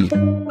be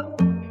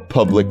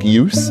public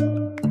use.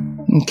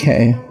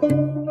 Okay.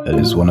 That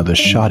is one of the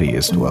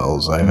shoddiest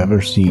wells I've ever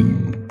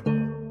seen.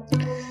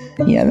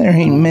 Yeah, there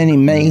ain't many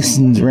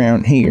masons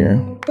around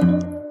here.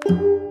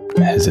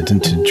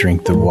 Hesitant to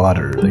drink the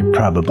water. They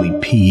probably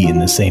pee in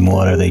the same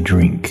water they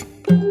drink.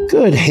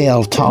 Good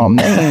hell, Tom.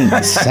 They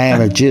ain't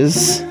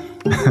savages.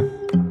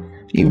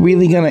 You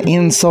really gonna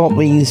insult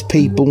these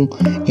people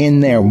in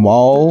their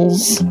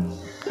walls?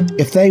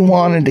 If they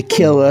wanted to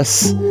kill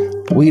us,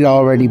 we'd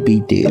already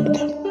be dead.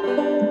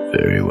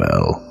 Very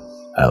well.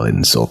 I'll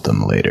insult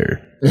them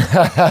later.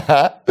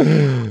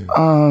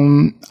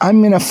 I'm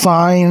gonna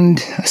find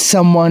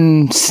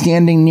someone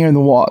standing near the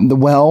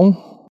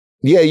well.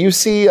 Yeah, you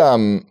see,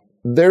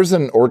 there's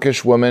an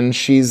orcish woman.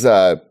 She's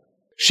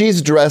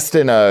dressed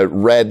in a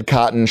red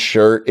cotton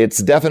shirt.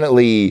 It's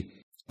definitely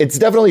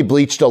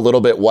bleached a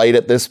little bit white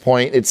at this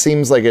point. It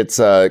seems like it's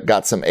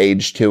got some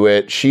age to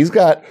it.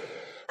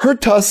 Her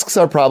tusks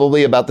are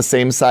probably about the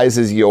same size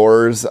as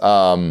yours.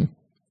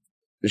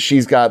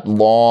 She's got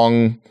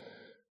long,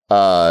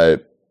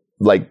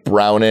 like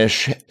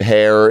brownish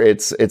hair.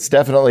 It's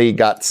definitely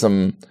got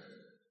some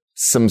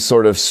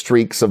sort of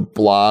streaks of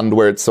blonde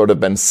where it's sort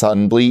of been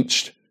sun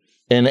bleached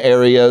in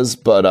areas,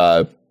 but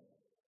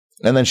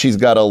and then she's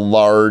got a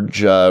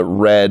large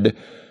red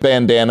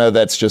bandana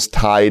that's just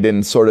tied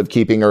and sort of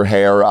keeping her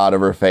hair out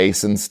of her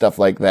face and stuff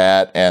like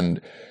that.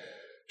 And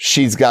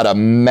she's got a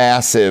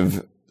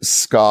massive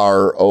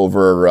scar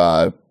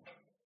over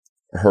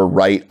her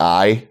right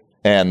eye,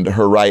 and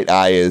her right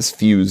eye is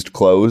fused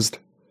closed.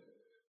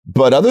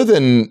 But other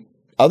than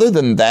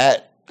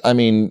that, I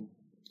mean,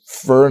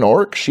 for an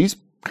orc, she's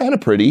kind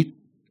of pretty.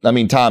 I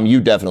mean, Tom, you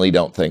definitely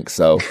don't think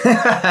so.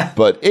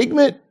 But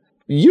Igmit,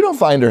 you don't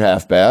find her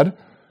half bad.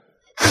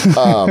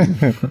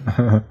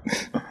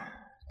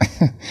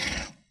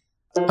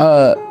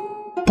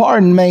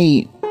 Pardon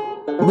me,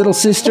 little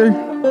sister.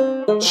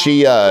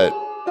 She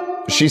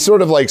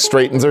sort of like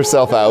straightens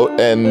herself out,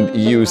 and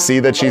you see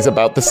that she's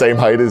about the same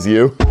height as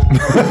you.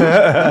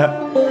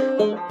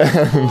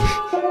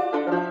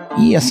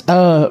 Yes,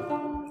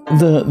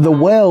 the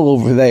well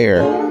over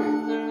there.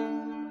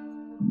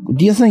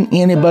 Do you think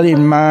anybody'd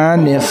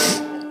mind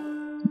if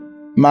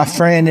my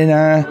friend and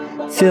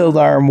I filled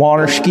our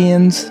water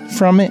skins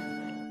from it?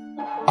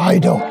 I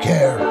don't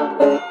care,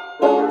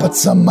 but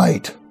some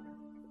might.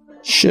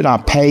 Should I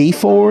pay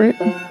for it?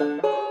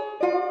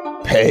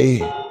 Pay?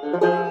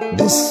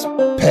 This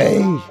pay?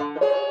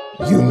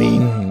 You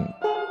mean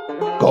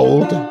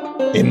gold?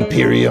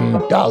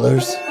 Imperium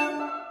dollars?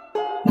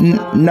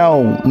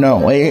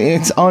 No,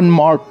 it's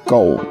unmarked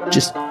gold.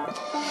 Just,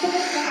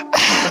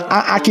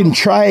 I can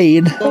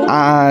trade.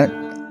 I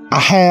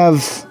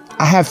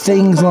have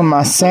things on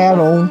my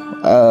saddle.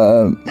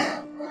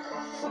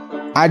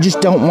 I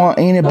just don't want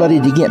anybody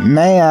to get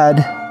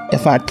mad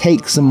if I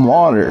take some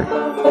water.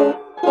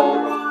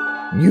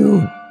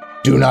 You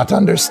do not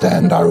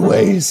understand our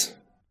ways.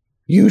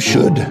 You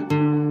should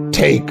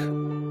take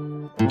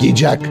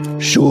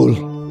Gijak Shul.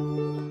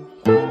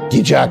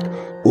 Gijak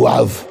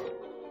Uav.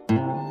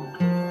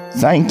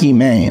 Thank you,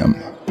 ma'am.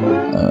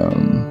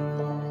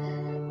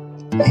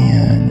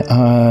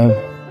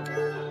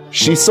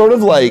 She sort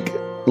of like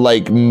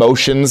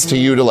motions to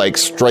you to like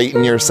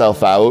straighten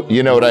yourself out.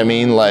 You know what I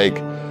mean? Like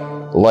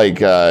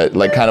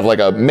kind of like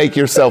a make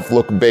yourself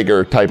look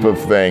bigger type of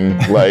thing.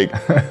 Like,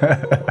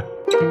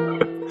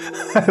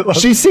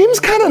 she seems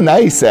kind of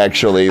nice,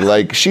 actually.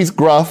 Like, she's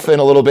gruff and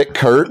a little bit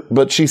curt,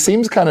 but she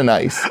seems kind of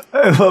nice.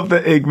 I love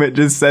that Igmit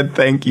just said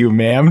thank you,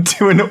 ma'am,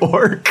 to an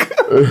orc.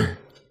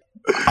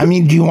 I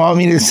mean, do you want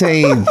me to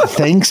say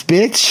thanks,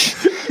 bitch?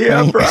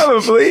 Yeah,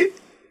 probably.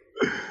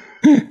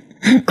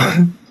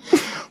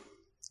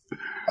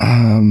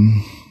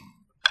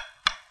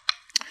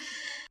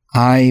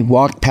 I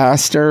walk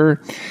past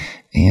her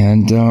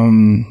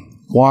and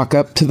walk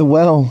up to the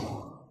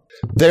well.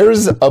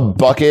 There's a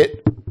bucket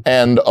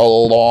and a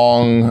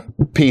long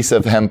piece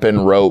of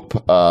hempen rope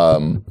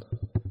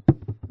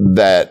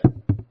that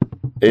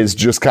is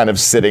just kind of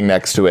sitting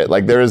next to it.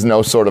 Like, there is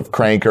no sort of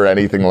crank or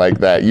anything like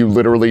that. You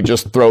literally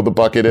just throw the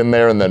bucket in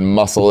there and then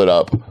muscle it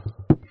up. All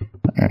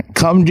right,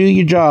 come do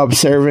your job,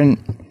 servant.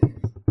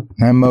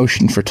 I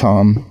motion for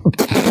Tom.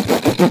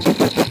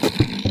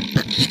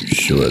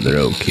 Sure they're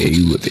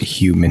okay with a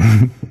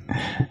human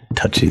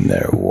touching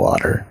their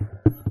water?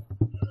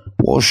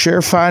 We'll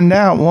sure find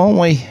out, won't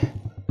we?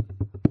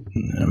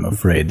 I'm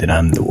afraid that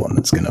I'm the one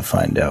that's going to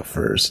find out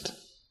first.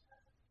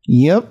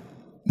 Yep,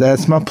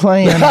 that's my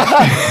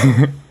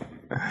plan.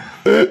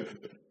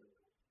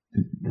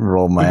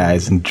 Roll my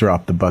eyes and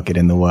drop the bucket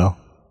in the well.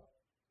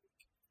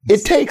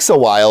 It takes a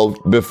while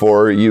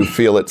before you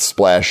feel it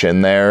splash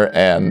in there,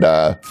 and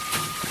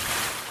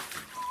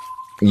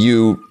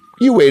you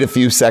wait a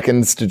few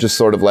seconds to just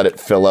sort of let it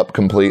fill up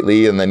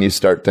completely, and then you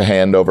start to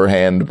hand over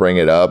hand bring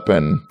it up,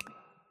 and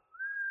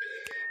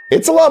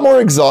it's a lot more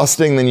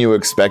exhausting than you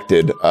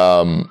expected,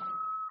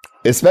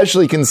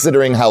 especially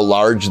considering how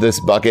large this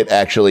bucket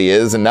actually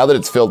is, and now that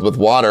it's filled with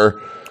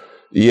water,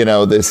 you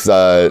know, this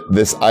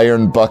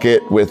iron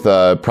bucket with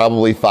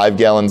probably 5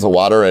 gallons of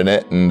water in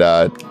it, and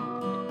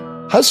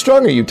how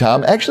strong are you,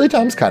 Tom? Actually,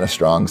 Tom's kind of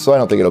strong, so I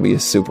don't think it'll be a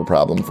super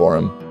problem for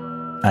him.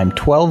 I'm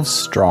 12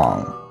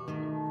 strong.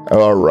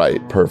 All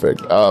right,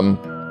 perfect.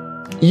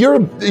 You're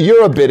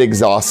a bit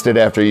exhausted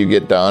after you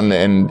get done,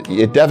 and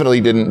it definitely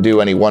didn't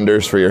do any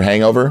wonders for your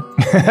hangover.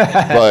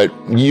 But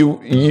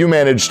you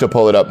managed to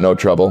pull it up, no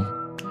trouble.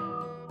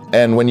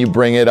 And when you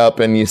bring it up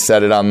and you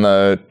set it on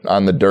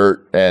the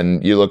dirt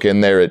and you look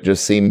in there, it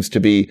just seems to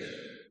be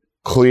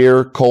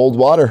clear, cold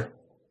water.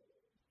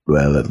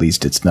 Well, at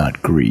least it's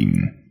not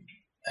green.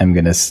 I'm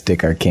going to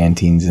stick our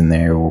canteens in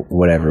there,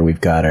 whatever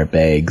we've got, our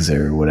bags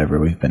or whatever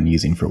we've been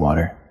using for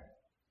water.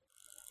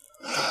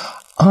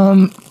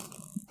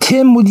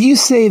 Tim, would you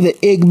say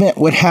that Igmit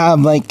would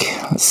have, like,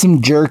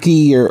 some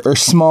jerky or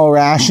small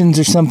rations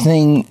or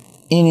something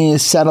in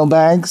his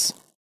saddlebags?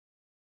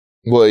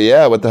 Well,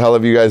 yeah, what the hell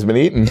have you guys been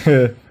eating?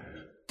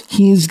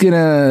 He's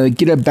gonna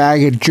get a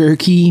bag of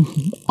jerky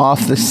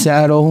off the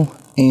saddle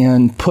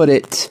and put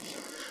it,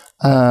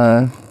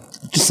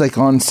 just like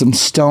on some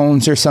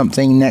stones or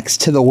something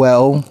next to the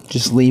well.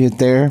 Just leave it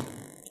there.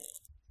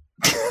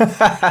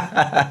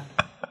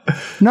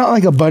 Not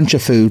like a bunch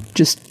of food,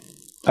 just...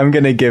 I'm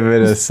going to give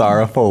it a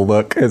sorrowful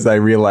look as I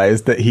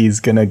realize that he's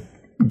going to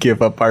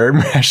give up our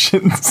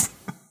rations.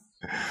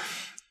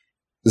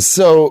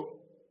 So,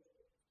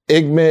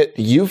 Igmit,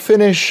 you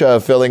finish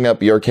filling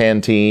up your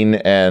canteen,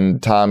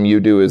 and Tom, you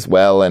do as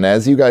well. And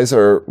as you guys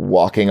are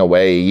walking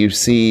away, you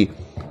see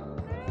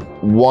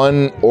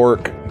one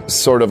orc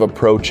sort of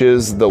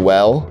approaches the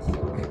well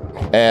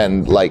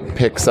and, like,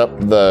 picks up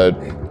the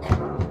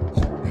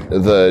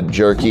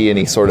jerky, and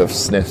he sort of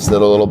sniffs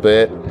it a little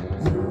bit.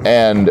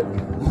 And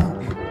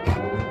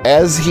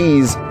as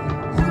he's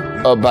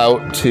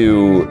about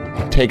to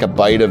take a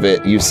bite of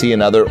it, you see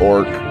another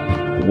orc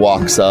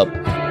walks up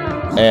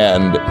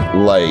and,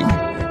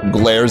 like,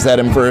 glares at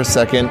him for a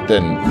second.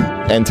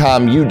 And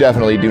Tom, you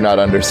definitely do not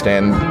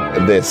understand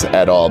this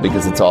at all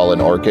because it's all in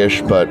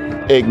Orcish, but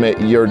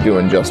Igmit, you're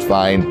doing just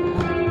fine.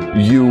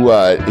 You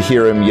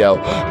hear him yell,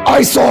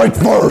 "I saw it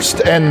first!"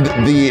 And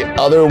the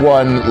other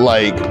one,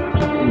 like,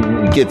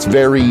 gets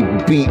very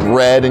beet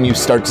red, and you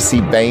start to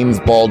see veins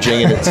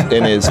bulging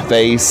in his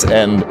face,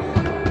 and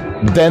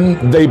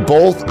then they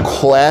both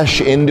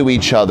clash into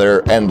each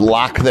other and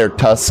lock their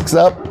tusks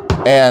up,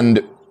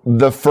 and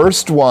the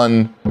first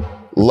one,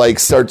 like,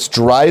 starts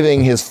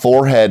driving his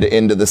forehead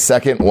into the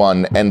second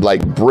one and,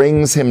 like,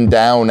 brings him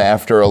down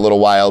after a little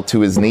while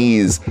to his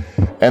knees,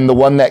 and the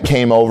one that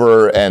came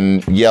over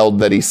and yelled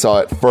that he saw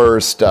it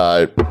first,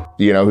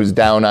 who's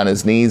down on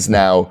his knees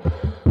now,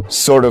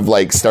 sort of,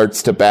 like,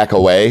 starts to back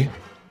away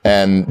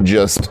and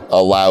just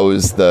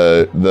allows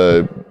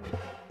the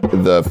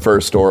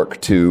first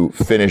orc to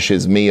finish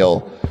his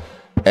meal.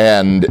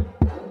 And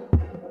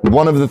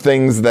one of the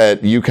things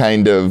that you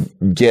kind of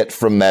get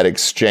from that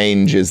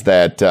exchange is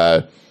that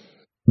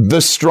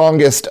the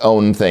strongest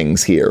own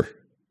things here.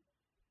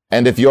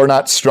 And if you're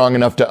not strong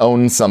enough to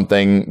own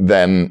something,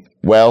 then,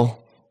 well...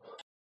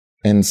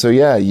 And so,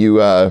 yeah, you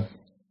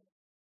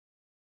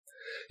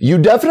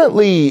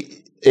definitely...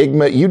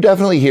 Igmit, you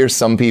definitely hear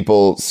some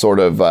people sort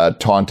of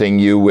taunting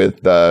you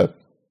with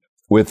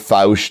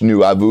Fausch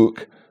nu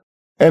Avuk,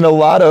 and a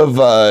lot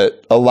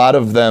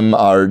of them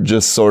are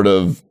just sort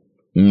of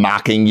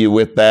mocking you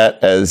with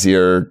that as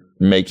you're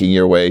making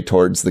your way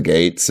towards the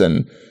gates,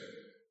 and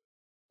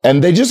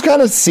they just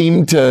kind of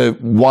seem to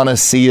want to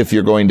see if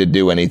you're going to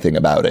do anything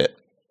about it.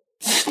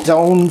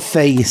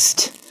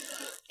 Stone-faced,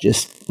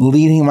 just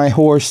leading my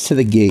horse to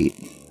the gate.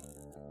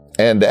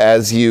 And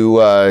as you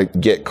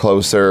get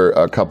closer,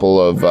 a couple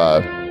of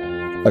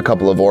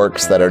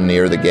orcs that are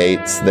near the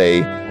gates,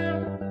 they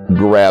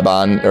grab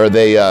on, or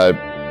they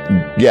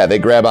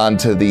grab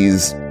onto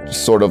these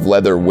sort of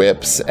leather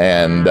whips,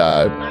 and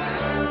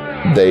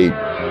they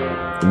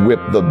whip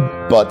the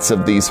butts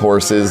of these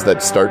horses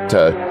that start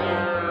to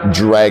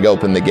drag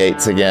open the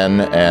gates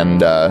again,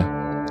 and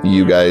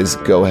you guys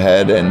go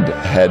ahead and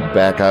head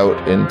back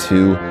out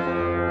into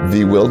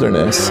the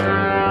wilderness.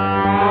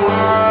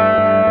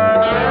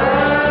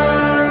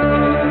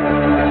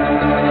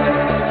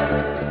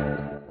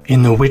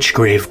 In the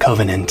Witchgrave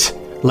Covenant,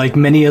 like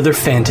many other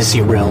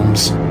fantasy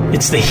realms,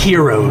 it's the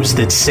heroes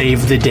that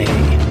save the day.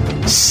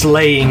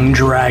 Slaying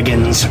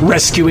dragons,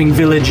 rescuing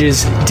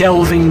villages,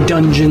 delving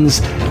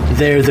dungeons,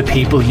 they're the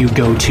people you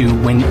go to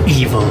when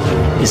evil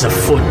is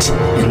afoot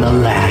in the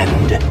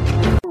land.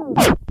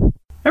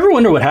 Ever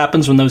wonder what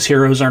happens when those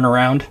heroes aren't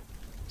around?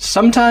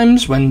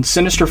 Sometimes, when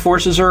sinister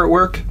forces are at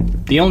work,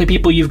 the only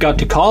people you've got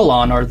to call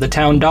on are the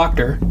town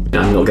doctor.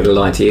 I'm not going to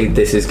lie to you,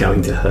 this is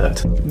going to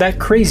hurt. That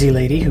crazy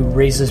lady who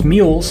raises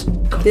mules.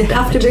 They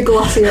have to be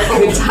glossy at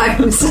all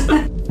times.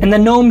 And the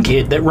gnome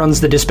kid that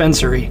runs the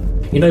dispensary.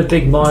 You know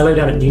Big Milo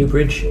down at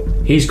Newbridge?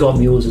 He's got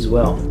mules as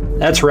well.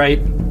 That's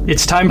right.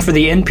 It's time for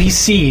the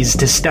NPCs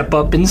to step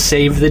up and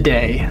save the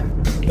day.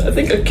 I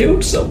think I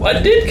killed someone.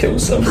 I did kill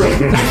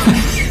someone.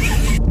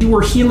 You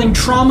were healing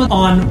trauma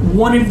on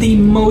one of the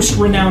most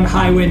renowned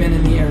highwaymen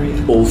in the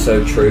area.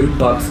 Also true,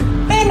 but...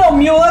 Ain't no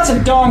mule, that's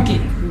a donkey.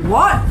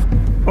 What?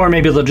 Or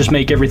maybe they'll just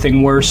make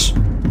everything worse.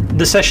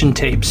 The Session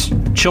Tapes,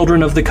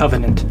 Children of the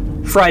Covenant.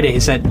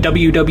 Fridays at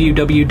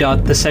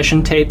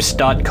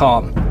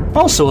www.thesessiontapes.com.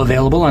 Also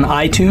available on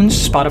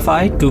iTunes,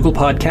 Spotify, Google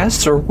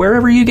Podcasts, or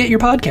wherever you get your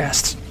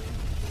podcasts.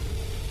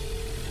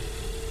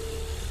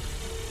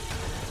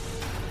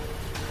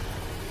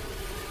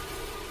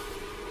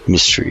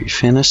 Mystery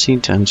Fantasy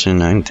Dungeon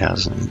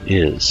 9000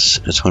 is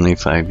a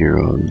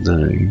 25-year-old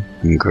living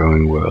and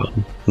growing world.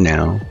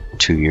 Now,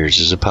 2 years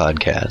as a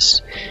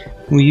podcast.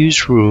 We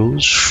use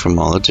rules from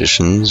all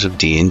editions of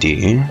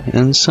D&D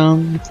and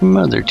some from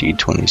other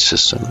D20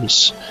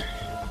 systems.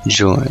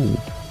 Join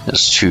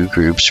as two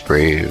groups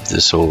brave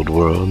this old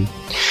world,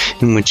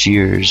 in which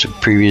years of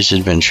previous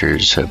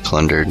adventures have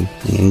plundered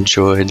and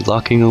enjoyed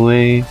locking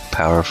away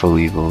powerful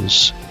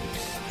evils.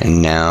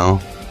 And now,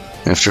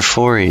 after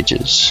 4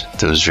 ages,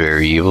 those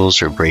very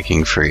evils are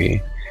breaking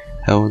free.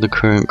 How will the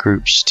current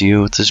groups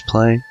deal with this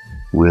plight?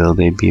 Will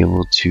they be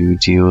able to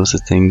deal with the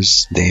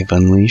things they've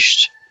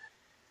unleashed?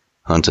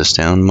 Hunt us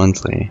down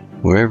monthly,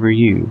 wherever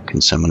you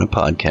can summon a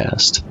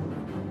podcast.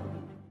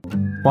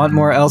 Want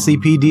more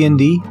LCP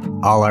D&D?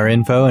 All our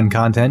info and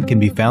content can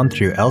be found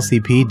through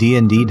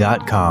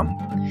lcpdnd.com.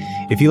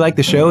 If you like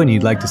the show and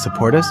you'd like to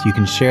support us, you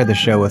can share the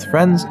show with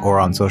friends or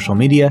on social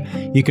media.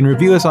 You can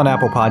review us on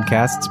Apple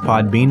Podcasts,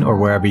 Podbean, or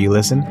wherever you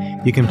listen.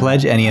 You can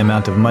pledge any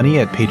amount of money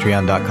at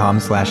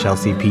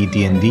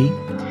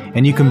patreon.com/lcpdnd.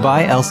 And you can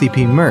buy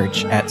LCP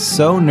merch at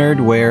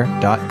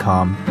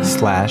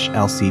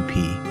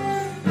sonerdwear.com/LCP.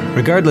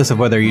 Regardless of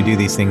whether you do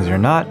these things or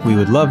not, we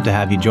would love to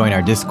have you join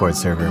our Discord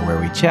server where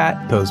we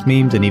chat, post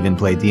memes, and even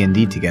play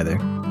D&D together.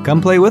 Come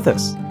play with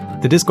us.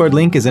 The Discord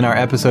link is in our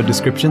episode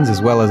descriptions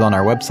as well as on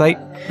our website.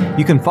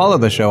 You can follow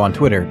the show on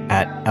Twitter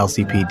at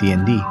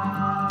LCPDND.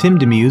 Tim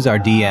Demuse, our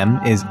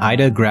DM, is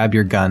Ida Grab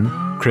Your Gun.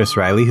 Chris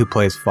Riley, who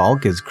plays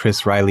Falk, is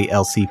Chris Riley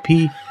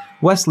LCP.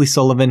 Wesley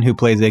Sullivan, who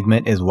plays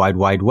Igmit, is Wide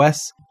Wide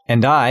Wes.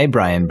 And I,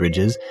 Brian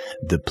Bridges,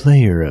 the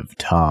player of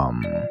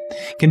Tom,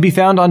 can be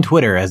found on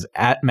Twitter as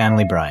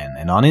 @ManlyBrian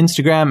and on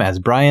Instagram as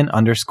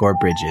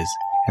Brian_Bridges.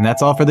 And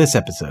that's all for this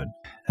episode.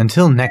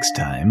 Until next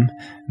time,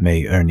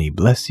 may Ernie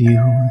bless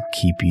you,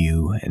 keep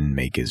you, and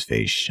make his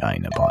face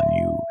shine upon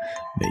you.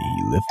 May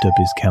he lift up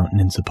his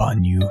countenance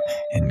upon you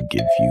and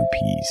give you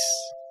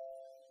peace.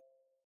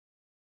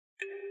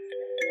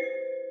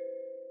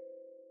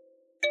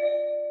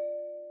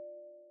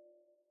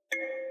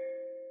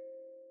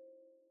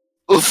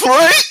 The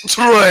freight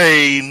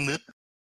train!